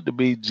we want to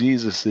be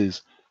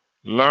Jesus's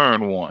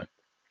learned one,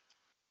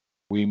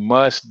 we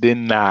must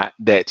deny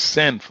that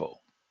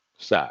sinful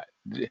side.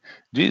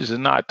 Jesus is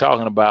not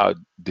talking about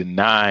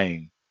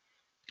denying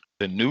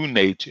the new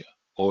nature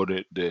or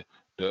the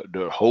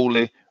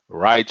holy,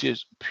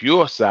 righteous,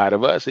 pure side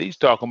of us. He's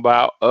talking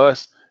about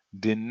us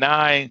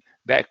denying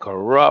that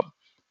corrupt,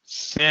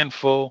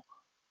 sinful,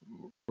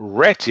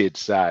 wretched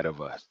side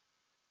of us.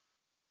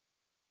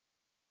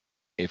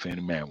 If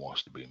any man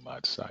wants to be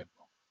my disciple,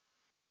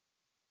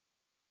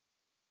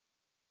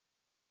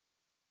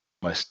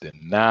 must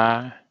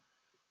deny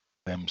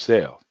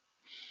themselves,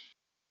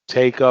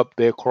 take up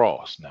their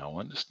cross. Now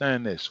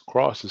understand this,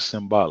 cross is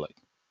symbolic.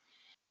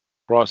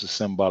 Cross is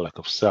symbolic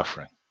of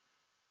suffering.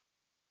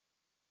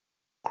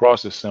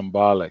 Cross is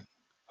symbolic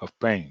of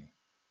pain.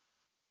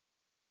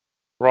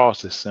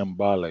 Cross is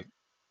symbolic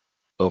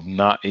of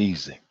not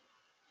easy.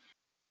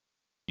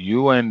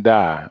 You and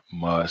I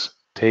must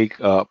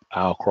take up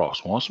our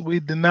cross. Once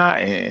we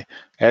deny,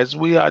 as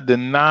we are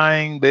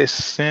denying this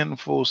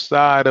sinful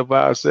side of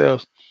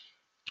ourselves,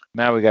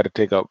 now we got to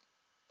take up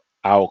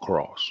our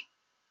cross.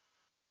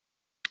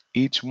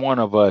 Each one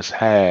of us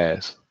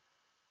has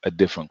a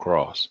different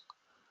cross.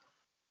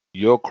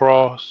 Your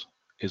cross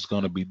is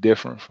going to be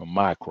different from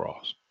my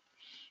cross.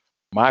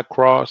 My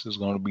cross is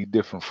going to be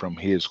different from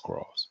his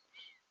cross.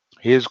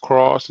 His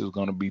cross is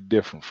going to be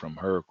different from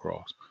her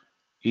cross.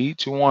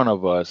 Each one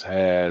of us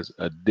has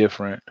a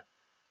different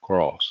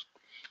cross,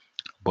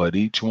 but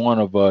each one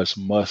of us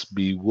must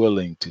be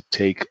willing to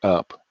take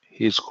up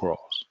his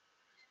cross,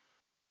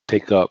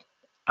 take up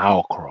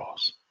our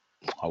cross.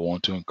 I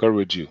want to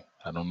encourage you.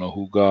 I don't know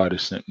who God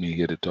has sent me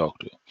here to talk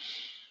to.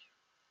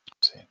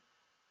 See,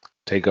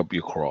 take up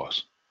your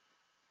cross.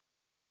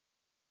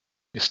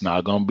 It's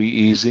not going to be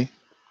easy.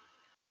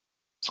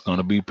 It's going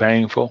to be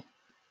painful.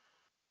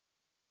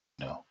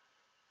 No.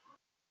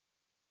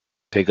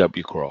 Take up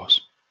your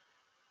cross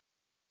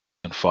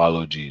and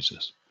follow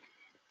Jesus.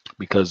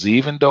 Because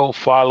even though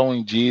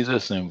following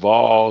Jesus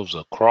involves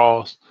a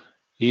cross,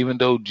 even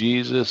though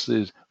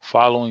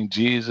following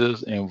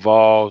Jesus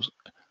involves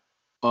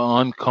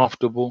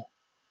uncomfortable,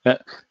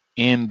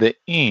 in the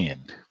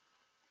end,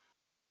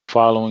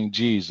 following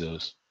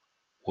Jesus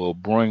will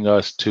bring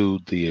us to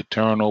the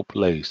eternal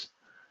place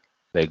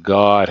that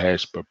God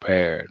has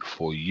prepared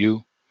for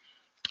you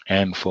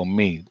and for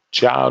me,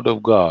 child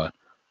of God,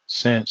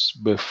 since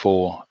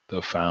before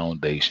the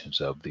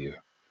foundations of the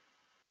earth.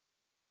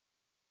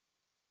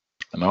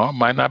 No, it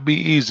might not be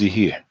easy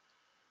here,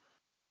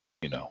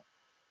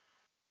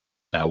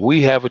 Now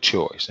we have a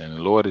choice, and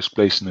the Lord is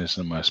placing this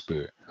in my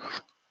spirit.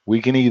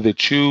 We can either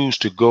choose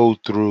to go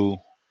through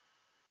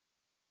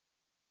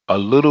a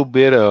little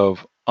bit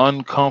of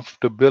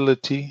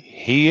uncomfortability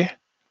here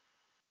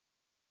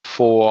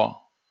for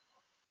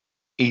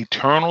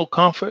eternal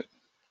comfort,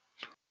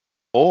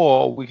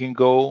 or we can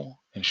go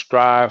and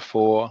strive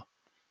for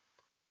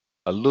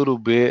a little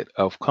bit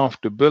of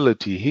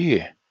comfortability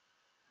here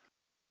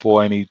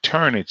for an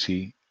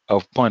eternity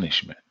of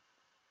punishment.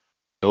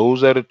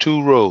 Those are the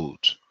two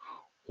roads.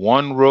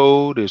 One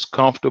road is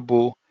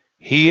comfortable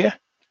here,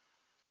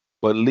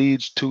 but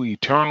leads to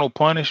eternal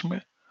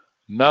punishment.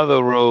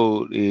 Another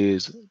road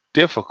is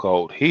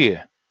difficult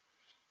here,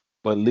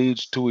 but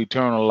leads to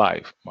eternal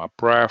life. My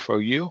prayer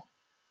for you,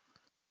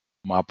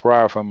 my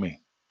prayer for me.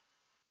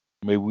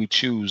 May we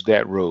choose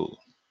that road.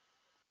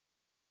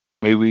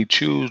 May we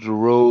choose the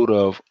road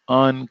of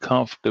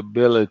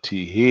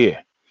uncomfortability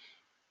here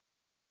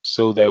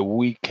so that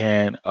we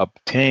can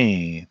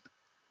obtain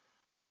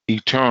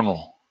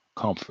eternal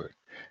comfort,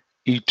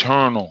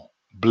 eternal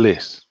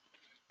bliss,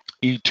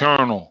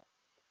 eternal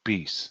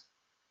peace.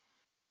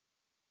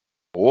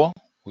 Or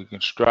we can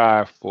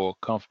strive for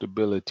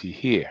comfortability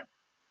here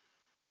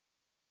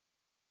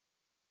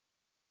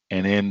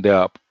and end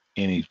up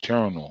in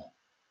eternal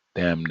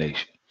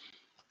damnation.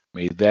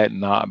 May that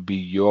not be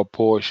your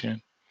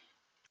portion.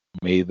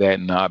 May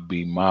that not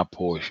be my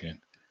portion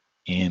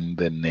in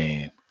the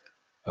name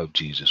of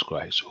Jesus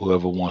Christ.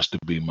 Whoever wants to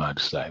be my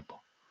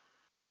disciple.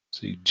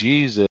 See,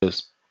 Jesus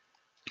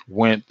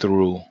went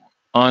through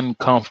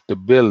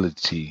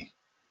uncomfortability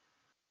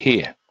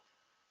here,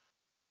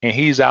 and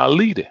he's our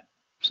leader.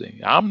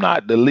 See, I'm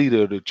not the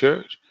leader of the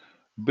church.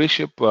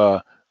 Bishop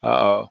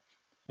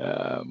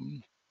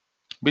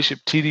Bishop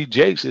T.D.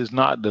 Jakes is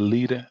not the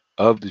leader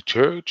of the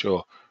church,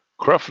 or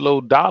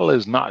Creflo Dollar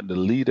is not the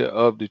leader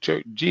of the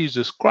church.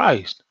 Jesus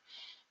Christ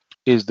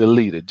is the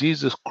leader.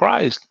 Jesus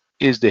Christ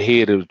is the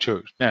head of the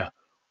church. Now,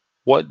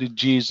 what did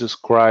Jesus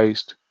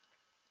Christ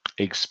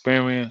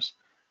experience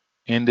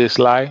in this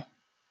life?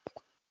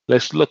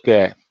 Let's look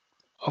at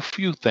a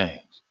few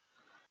things.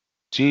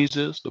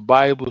 Jesus, the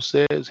Bible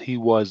says, he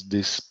was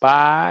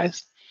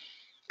despised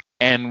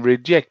and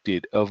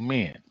rejected of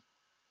men.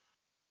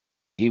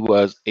 He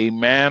was a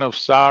man of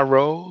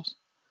sorrows,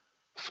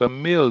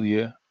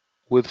 familiar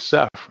with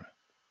suffering.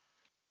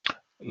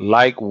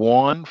 Like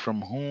one from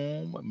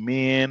whom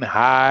men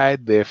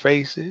hide their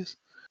faces,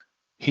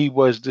 he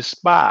was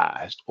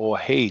despised or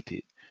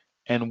hated,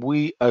 and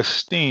we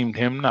esteemed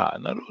him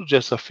not. Now, those are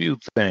just a few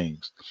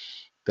things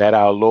that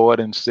our Lord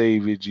and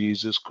Savior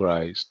Jesus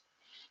Christ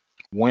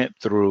went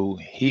through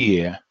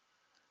here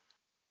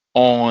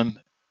on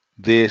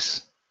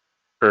this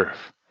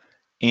earth,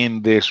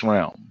 in this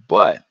realm.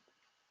 But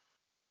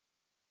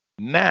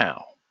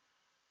now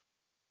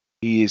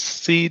he is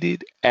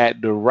seated at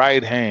the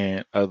right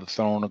hand of the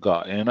throne of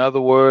God. In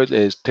other words,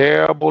 as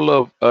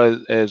terrible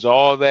as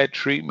all that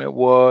treatment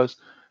was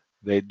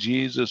that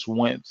Jesus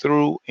went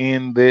through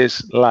in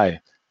this life,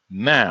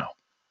 now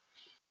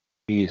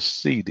he is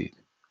seated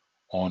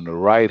on the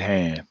right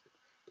hand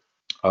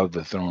of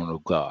the throne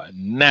of God.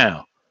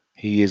 Now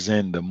he is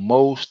in the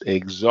most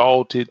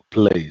exalted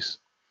place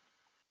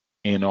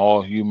in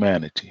all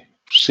humanity,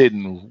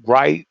 sitting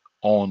right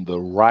on the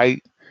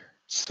right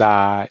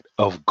side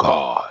of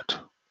God,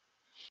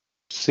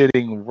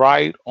 sitting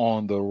right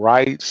on the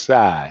right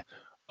side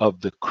of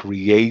the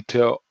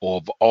creator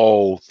of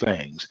all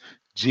things.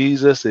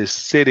 Jesus is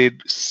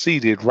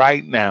seated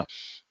right now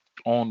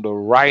on the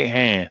right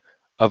hand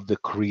of the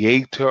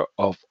creator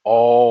of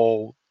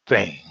all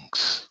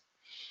things.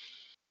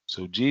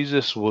 So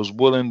Jesus was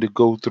willing to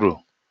go through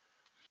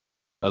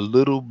a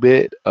little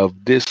bit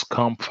of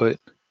discomfort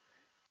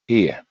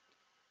here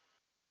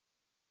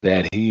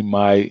that he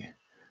might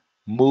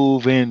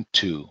move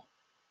into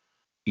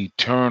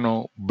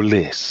eternal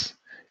bliss,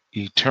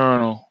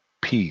 eternal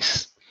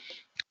peace.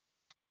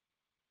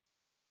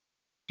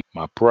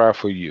 My prayer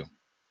for you,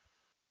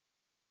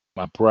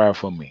 my prayer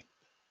for me,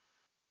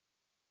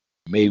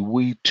 may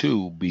we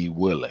too be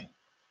willing.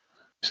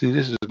 See,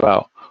 this is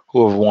about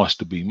whoever wants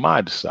to be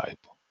my disciple.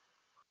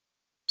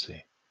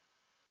 See,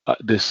 a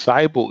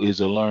disciple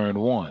is a learned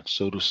one.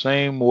 So the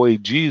same way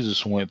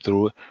Jesus went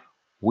through it,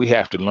 we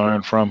have to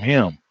learn from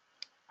him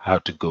how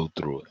to go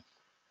through it.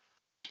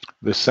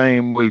 The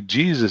same way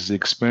Jesus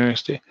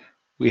experienced it,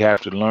 we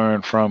have to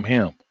learn from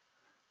him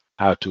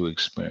how to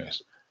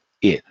experience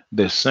it.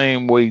 The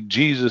same way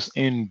Jesus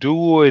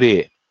endured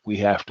it, we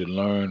have to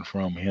learn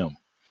from him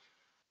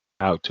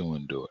how to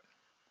endure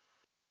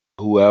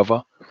it.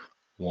 Whoever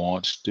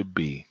wants to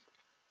be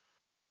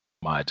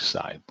my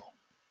disciple.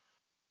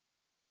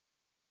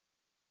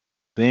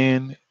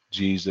 Then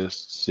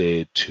Jesus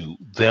said to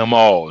them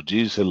all,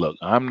 Jesus said, look,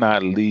 I'm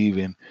not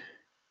leaving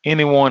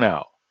anyone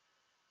out.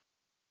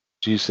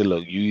 Jesus said,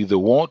 look, you either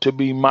want to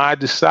be my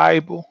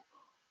disciple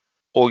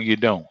or you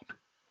don't.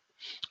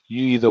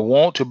 You either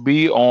want to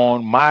be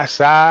on my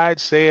side,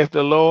 saith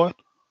the Lord,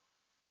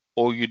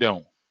 or you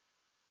don't.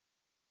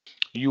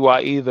 You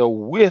are either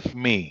with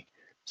me,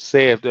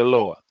 saith the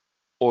Lord,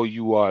 or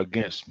you are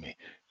against me.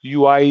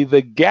 You are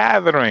either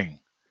gathering,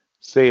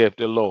 saith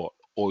the Lord,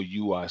 or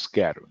you are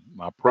scattering.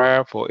 My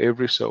prayer for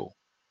every soul,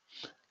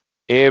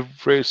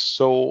 every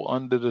soul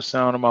under the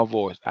sound of my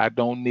voice. I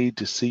don't need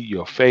to see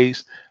your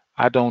face.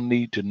 I don't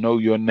need to know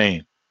your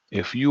name.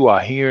 If you are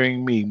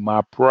hearing me,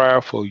 my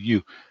prayer for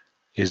you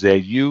is that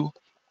you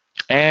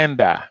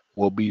and I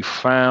will be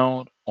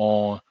found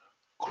on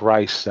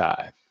Christ's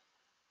side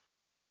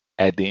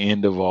at the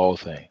end of all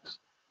things.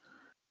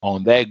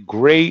 On that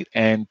great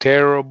and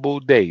terrible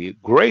day.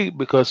 Great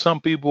because some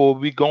people will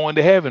be going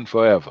to heaven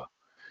forever.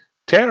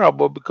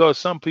 Terrible because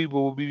some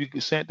people will be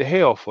sent to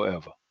hell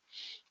forever.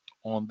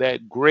 On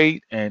that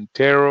great and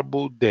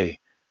terrible day,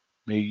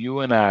 may you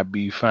and I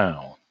be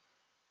found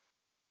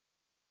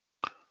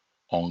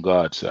on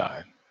God's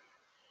side.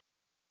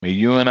 May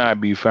you and I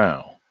be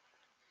found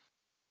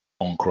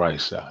on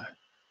Christ's side.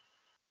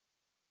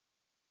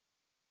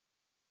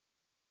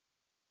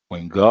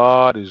 When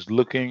God is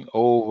looking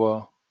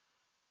over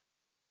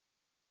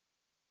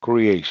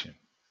creation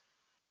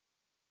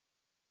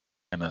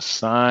and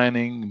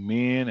assigning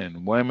men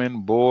and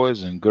women,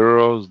 boys and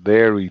girls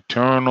their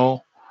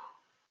eternal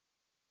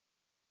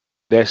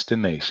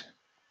destination,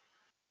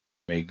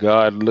 may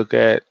God look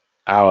at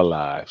our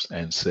lives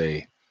and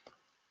say,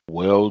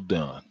 well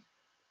done,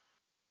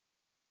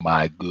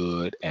 my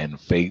good and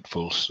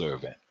faithful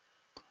servant.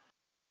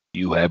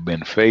 You have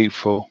been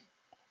faithful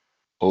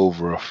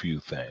over a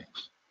few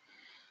things.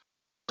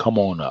 Come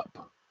on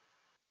up.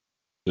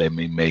 Let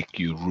me make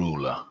you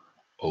ruler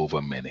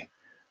over many.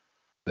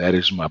 That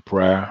is my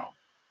prayer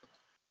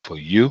for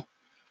you.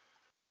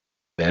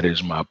 That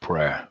is my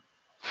prayer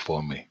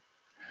for me.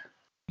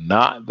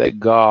 Not that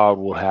God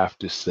will have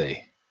to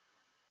say,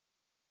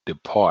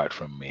 depart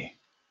from me,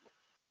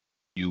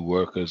 you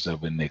workers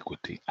of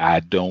iniquity.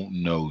 I don't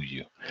know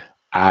you.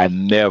 I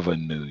never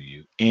knew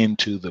you,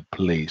 into the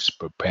place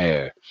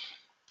prepared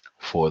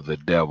for the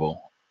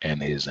devil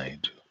and his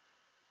angel.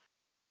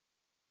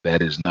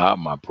 That is not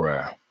my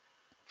prayer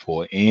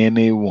for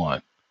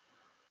anyone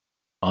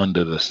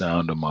under the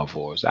sound of my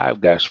voice.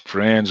 I've got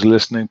friends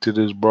listening to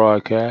this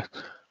broadcast.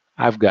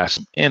 I've got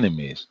some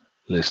enemies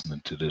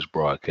listening to this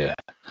broadcast.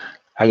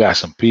 I got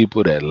some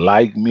people that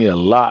like me a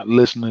lot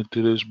listening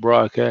to this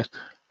broadcast.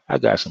 I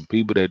got some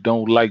people that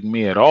don't like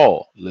me at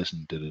all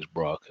listening to this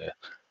broadcast.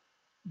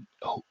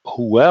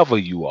 Whoever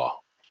you are,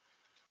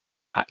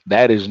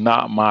 that is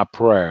not my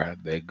prayer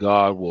that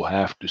God will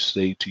have to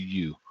say to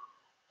you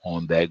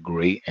on that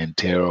great and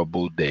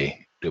terrible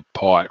day,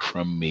 depart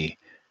from me,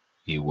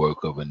 ye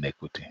work of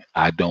iniquity.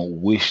 I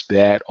don't wish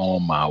that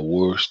on my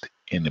worst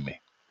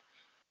enemy.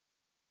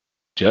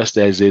 Just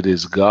as it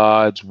is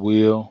God's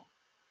will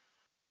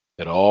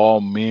that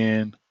all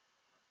men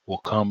will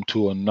come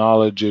to a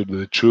knowledge of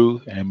the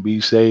truth and be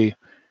saved,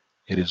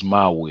 it is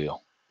my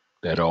will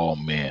that all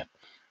men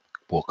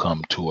will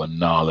come to a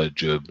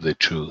knowledge of the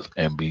truth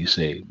and be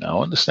saved.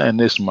 Now understand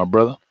this, my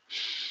brother.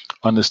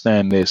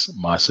 Understand this,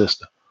 my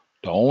sister.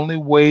 The only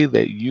way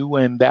that you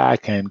and I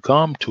can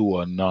come to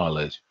a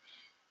knowledge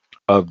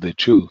of the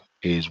truth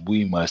is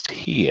we must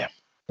hear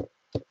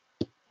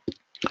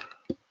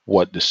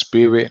what the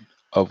Spirit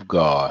of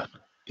God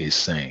is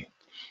saying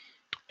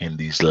in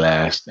these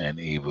last and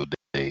evil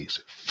days.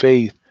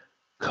 Faith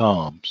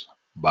comes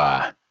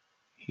by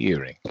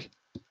hearing,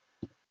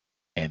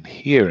 and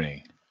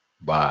hearing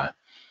by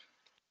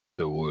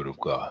the word of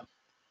God.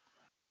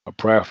 A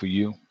prayer for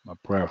you, a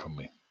prayer for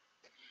me.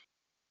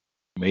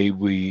 May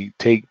we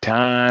take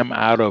time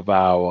out of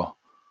our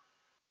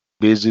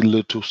busy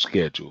little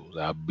schedules,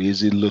 our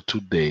busy little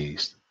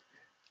days,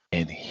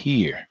 and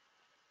hear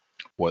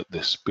what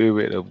the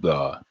Spirit of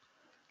God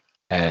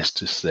has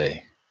to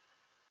say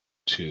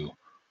to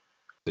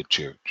the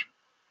church.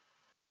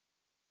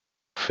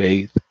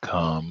 Faith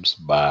comes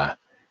by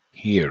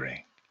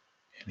hearing,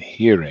 and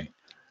hearing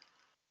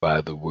by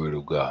the word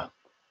of God.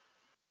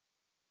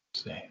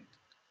 See,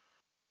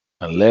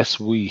 unless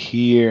we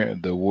hear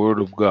the word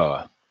of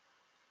God,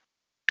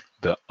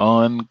 the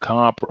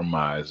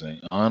uncompromising,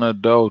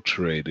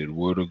 unadulterated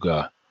word of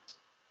God,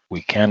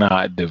 we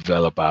cannot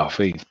develop our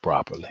faith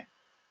properly.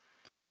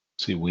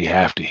 See, we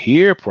have to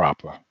hear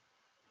proper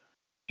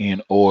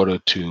in order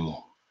to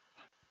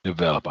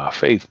develop our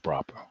faith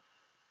proper.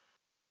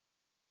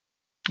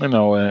 You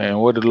know,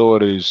 and what the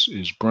Lord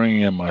is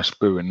bringing in my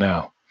spirit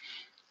now.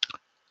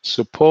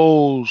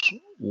 Suppose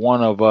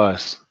one of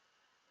us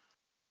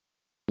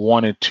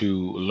wanted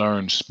to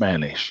learn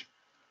Spanish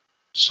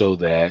so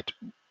that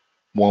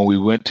when we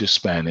went to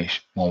Spain,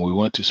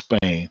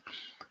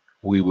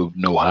 we would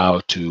know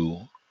how to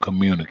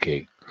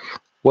communicate.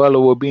 Well, it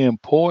would be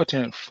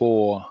important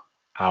for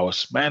our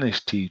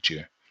Spanish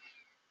teacher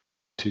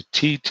to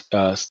teach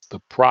us the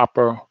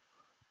proper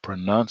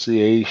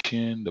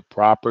pronunciation, the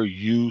proper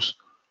use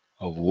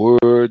of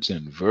words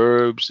and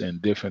verbs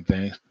and different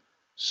things,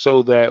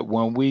 so that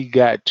when we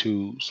got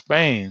to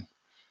Spain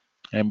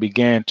and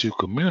began to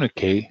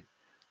communicate,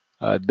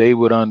 they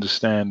would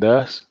understand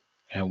us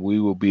and we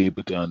will be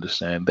able to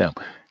understand them.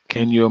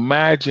 Can you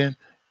imagine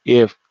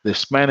if the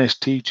Spanish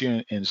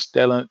teacher,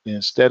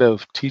 instead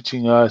of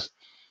teaching us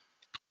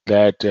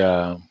that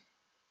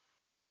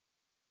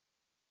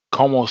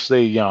como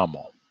se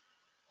llamo,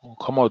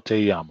 como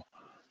te llamo,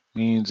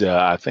 Means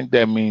I think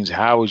that means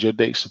how was your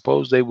day?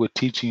 Suppose they were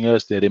teaching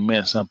us that it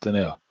meant something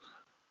else.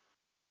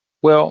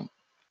 Well,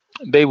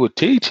 they were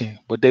teaching,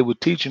 but they were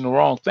teaching the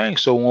wrong thing.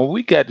 So when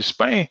we got to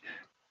Spain,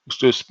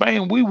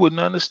 we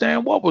wouldn't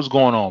understand what was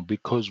going on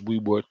because we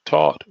were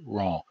taught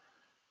wrong.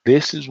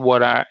 This is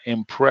what I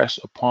impress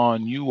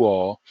upon you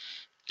all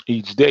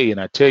each day, and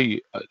I tell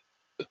you,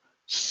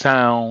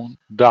 sound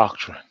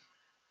doctrine.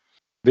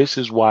 This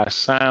is why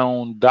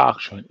sound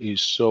doctrine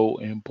is so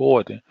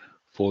important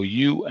for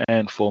you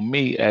and for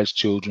me as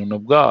children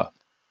of God.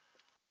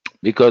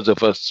 Because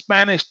if a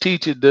Spanish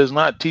teacher does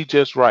not teach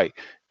us right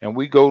and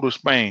we go to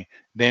Spain,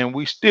 then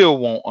we still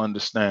won't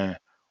understand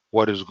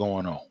what is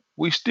going on.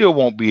 We still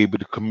won't be able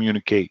to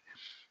communicate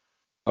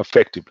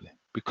effectively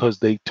because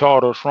they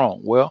taught us wrong.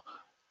 Well,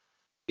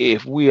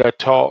 if we are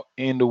taught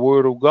in the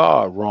Word of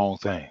God wrong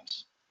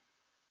things,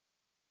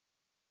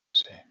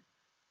 see,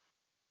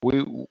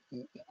 we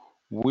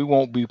we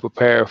won't be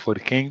prepared for the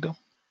kingdom.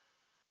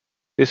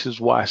 This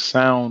is why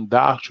sound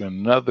doctrine,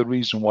 another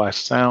reason why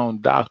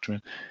sound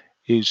doctrine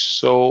is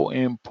so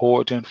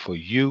important for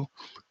you,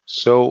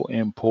 so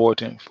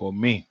important for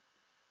me.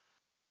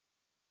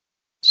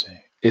 See,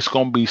 it's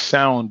going to be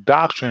sound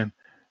doctrine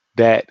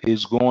that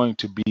is going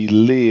to be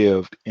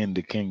lived in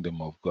the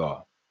kingdom of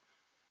God.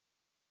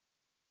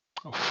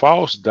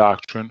 False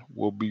doctrine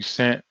will be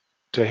sent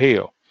to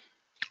hell,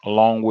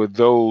 along with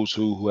those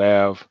who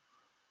have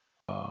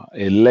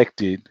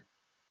elected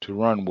to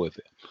run with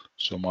it.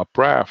 So, my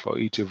prayer for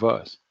each of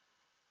us,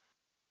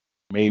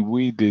 may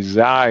we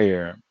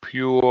desire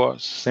pure,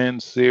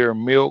 sincere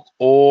milk,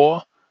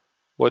 or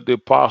what the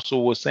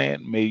apostle was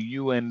saying, may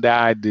you and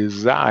I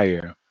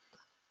desire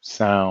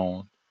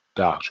sound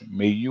doctrine.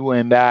 May you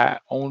and I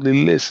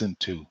only listen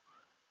to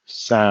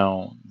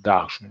sound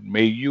doctrine.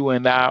 May you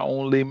and I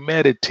only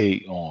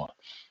meditate on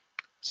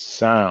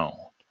sound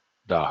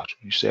doctrine.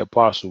 You say,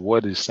 Apostle,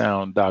 what is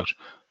sound doctrine?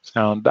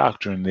 Sound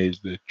doctrine is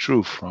the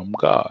truth from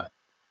God.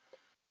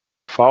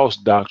 False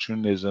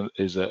doctrine is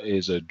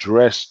a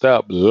dressed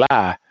up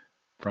lie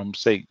from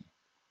Satan.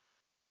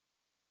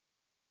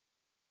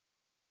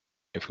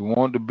 If we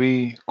want to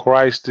be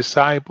Christ's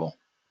disciple,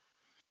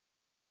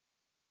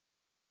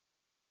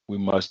 we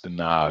must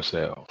deny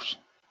ourselves.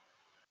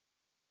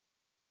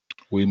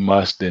 We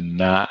must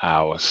deny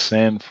our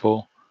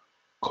sinful,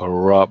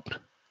 corrupt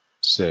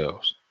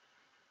selves.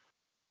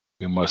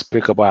 We must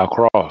pick up our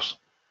cross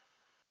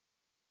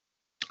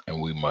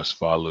and we must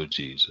follow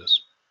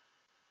Jesus.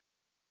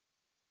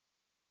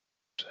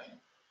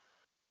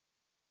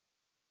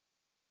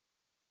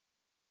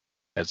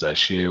 As I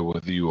shared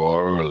with you all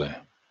earlier,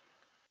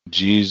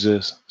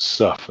 Jesus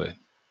suffered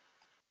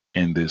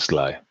in this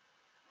life.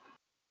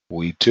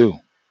 We too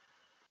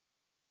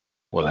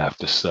will have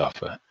to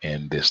suffer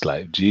in this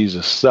life.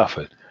 Jesus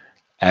suffered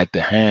at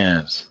the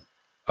hands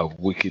of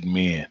wicked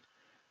men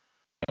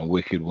and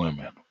wicked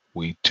women.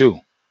 We too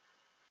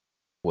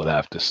will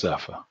have to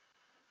suffer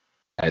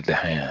at the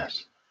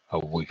hands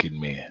of wicked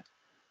men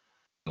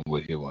and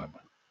wicked women.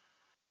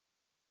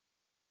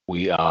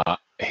 We are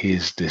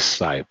his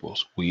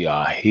disciples. We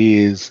are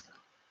his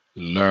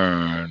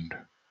learned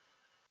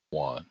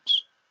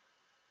ones.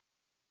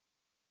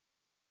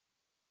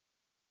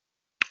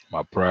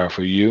 My prayer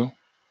for you,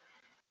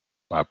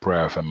 my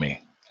prayer for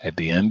me. At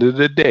the end of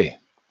the day,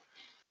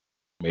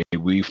 may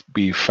we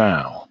be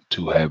found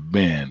to have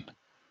been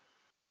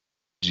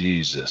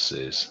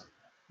Jesus's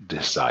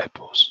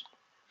disciples.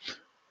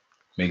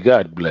 May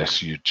God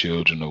bless you,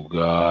 children of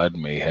God.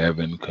 May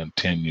heaven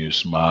continue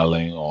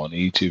smiling on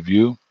each of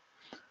you.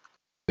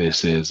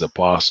 This is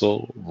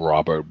Apostle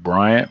Robert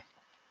Bryant,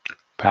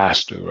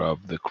 pastor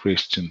of the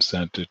Christian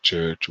Center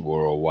Church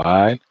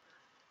Worldwide,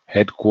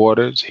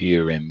 headquarters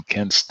here in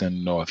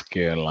Kinston, North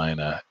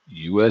Carolina,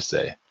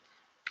 USA,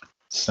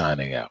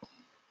 signing out.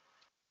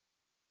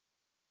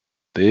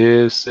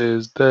 This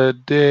is the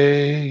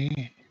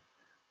day.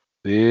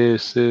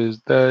 This is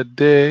the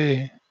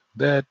day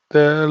that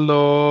the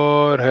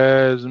Lord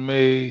has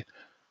made,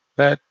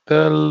 that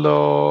the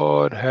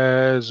Lord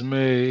has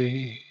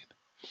made.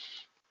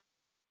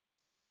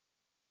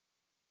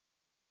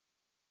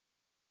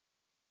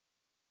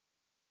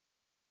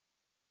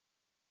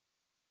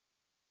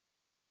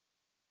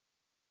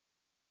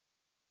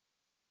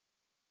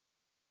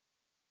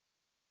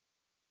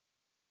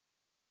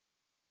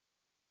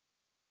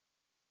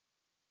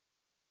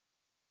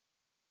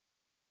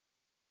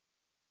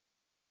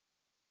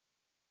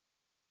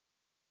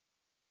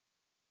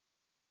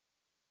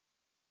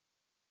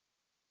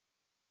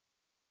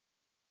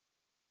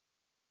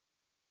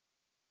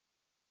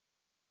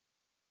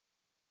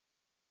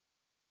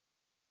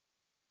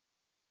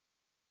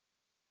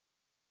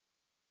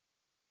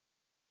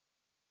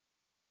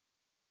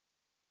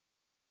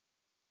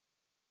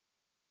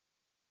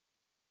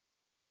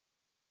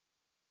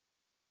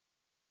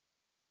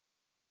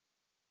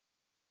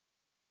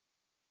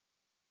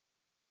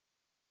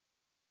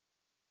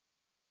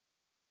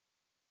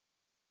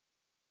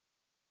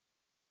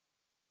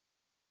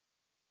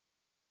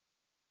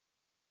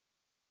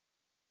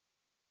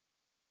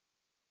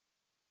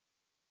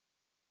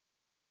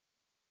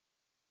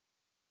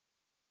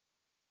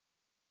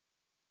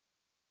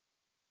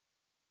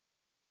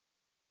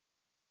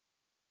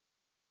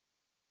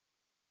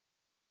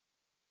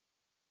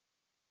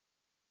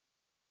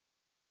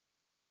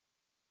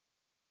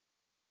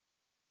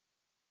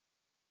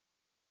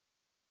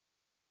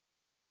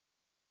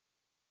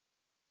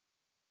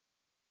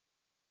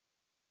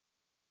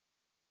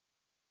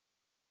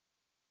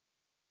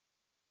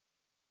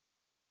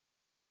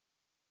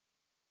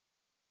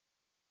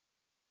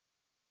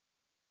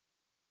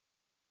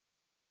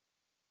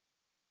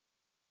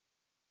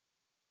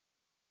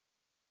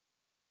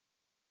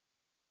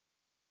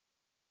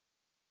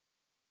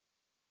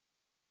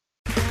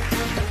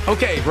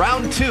 Okay,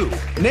 round two.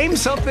 Name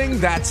something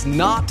that's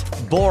not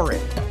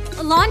boring.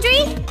 A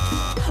laundry?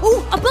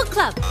 Ooh, a book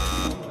club.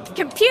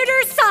 Computer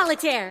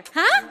solitaire,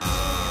 huh?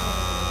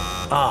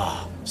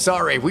 Ah,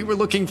 sorry, we were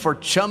looking for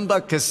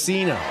Chumba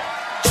Casino.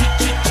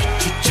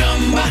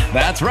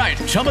 That's right,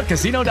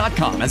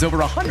 ChumbaCasino.com has over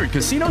 100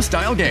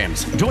 casino-style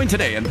games. Join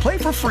today and play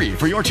for free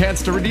for your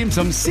chance to redeem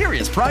some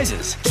serious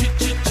prizes.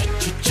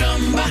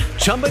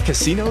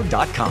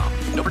 ChumbaCasino.com.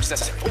 No purchase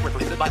necessary. Void where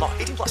prohibited by law.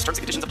 18+ terms and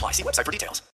conditions apply. See website for details.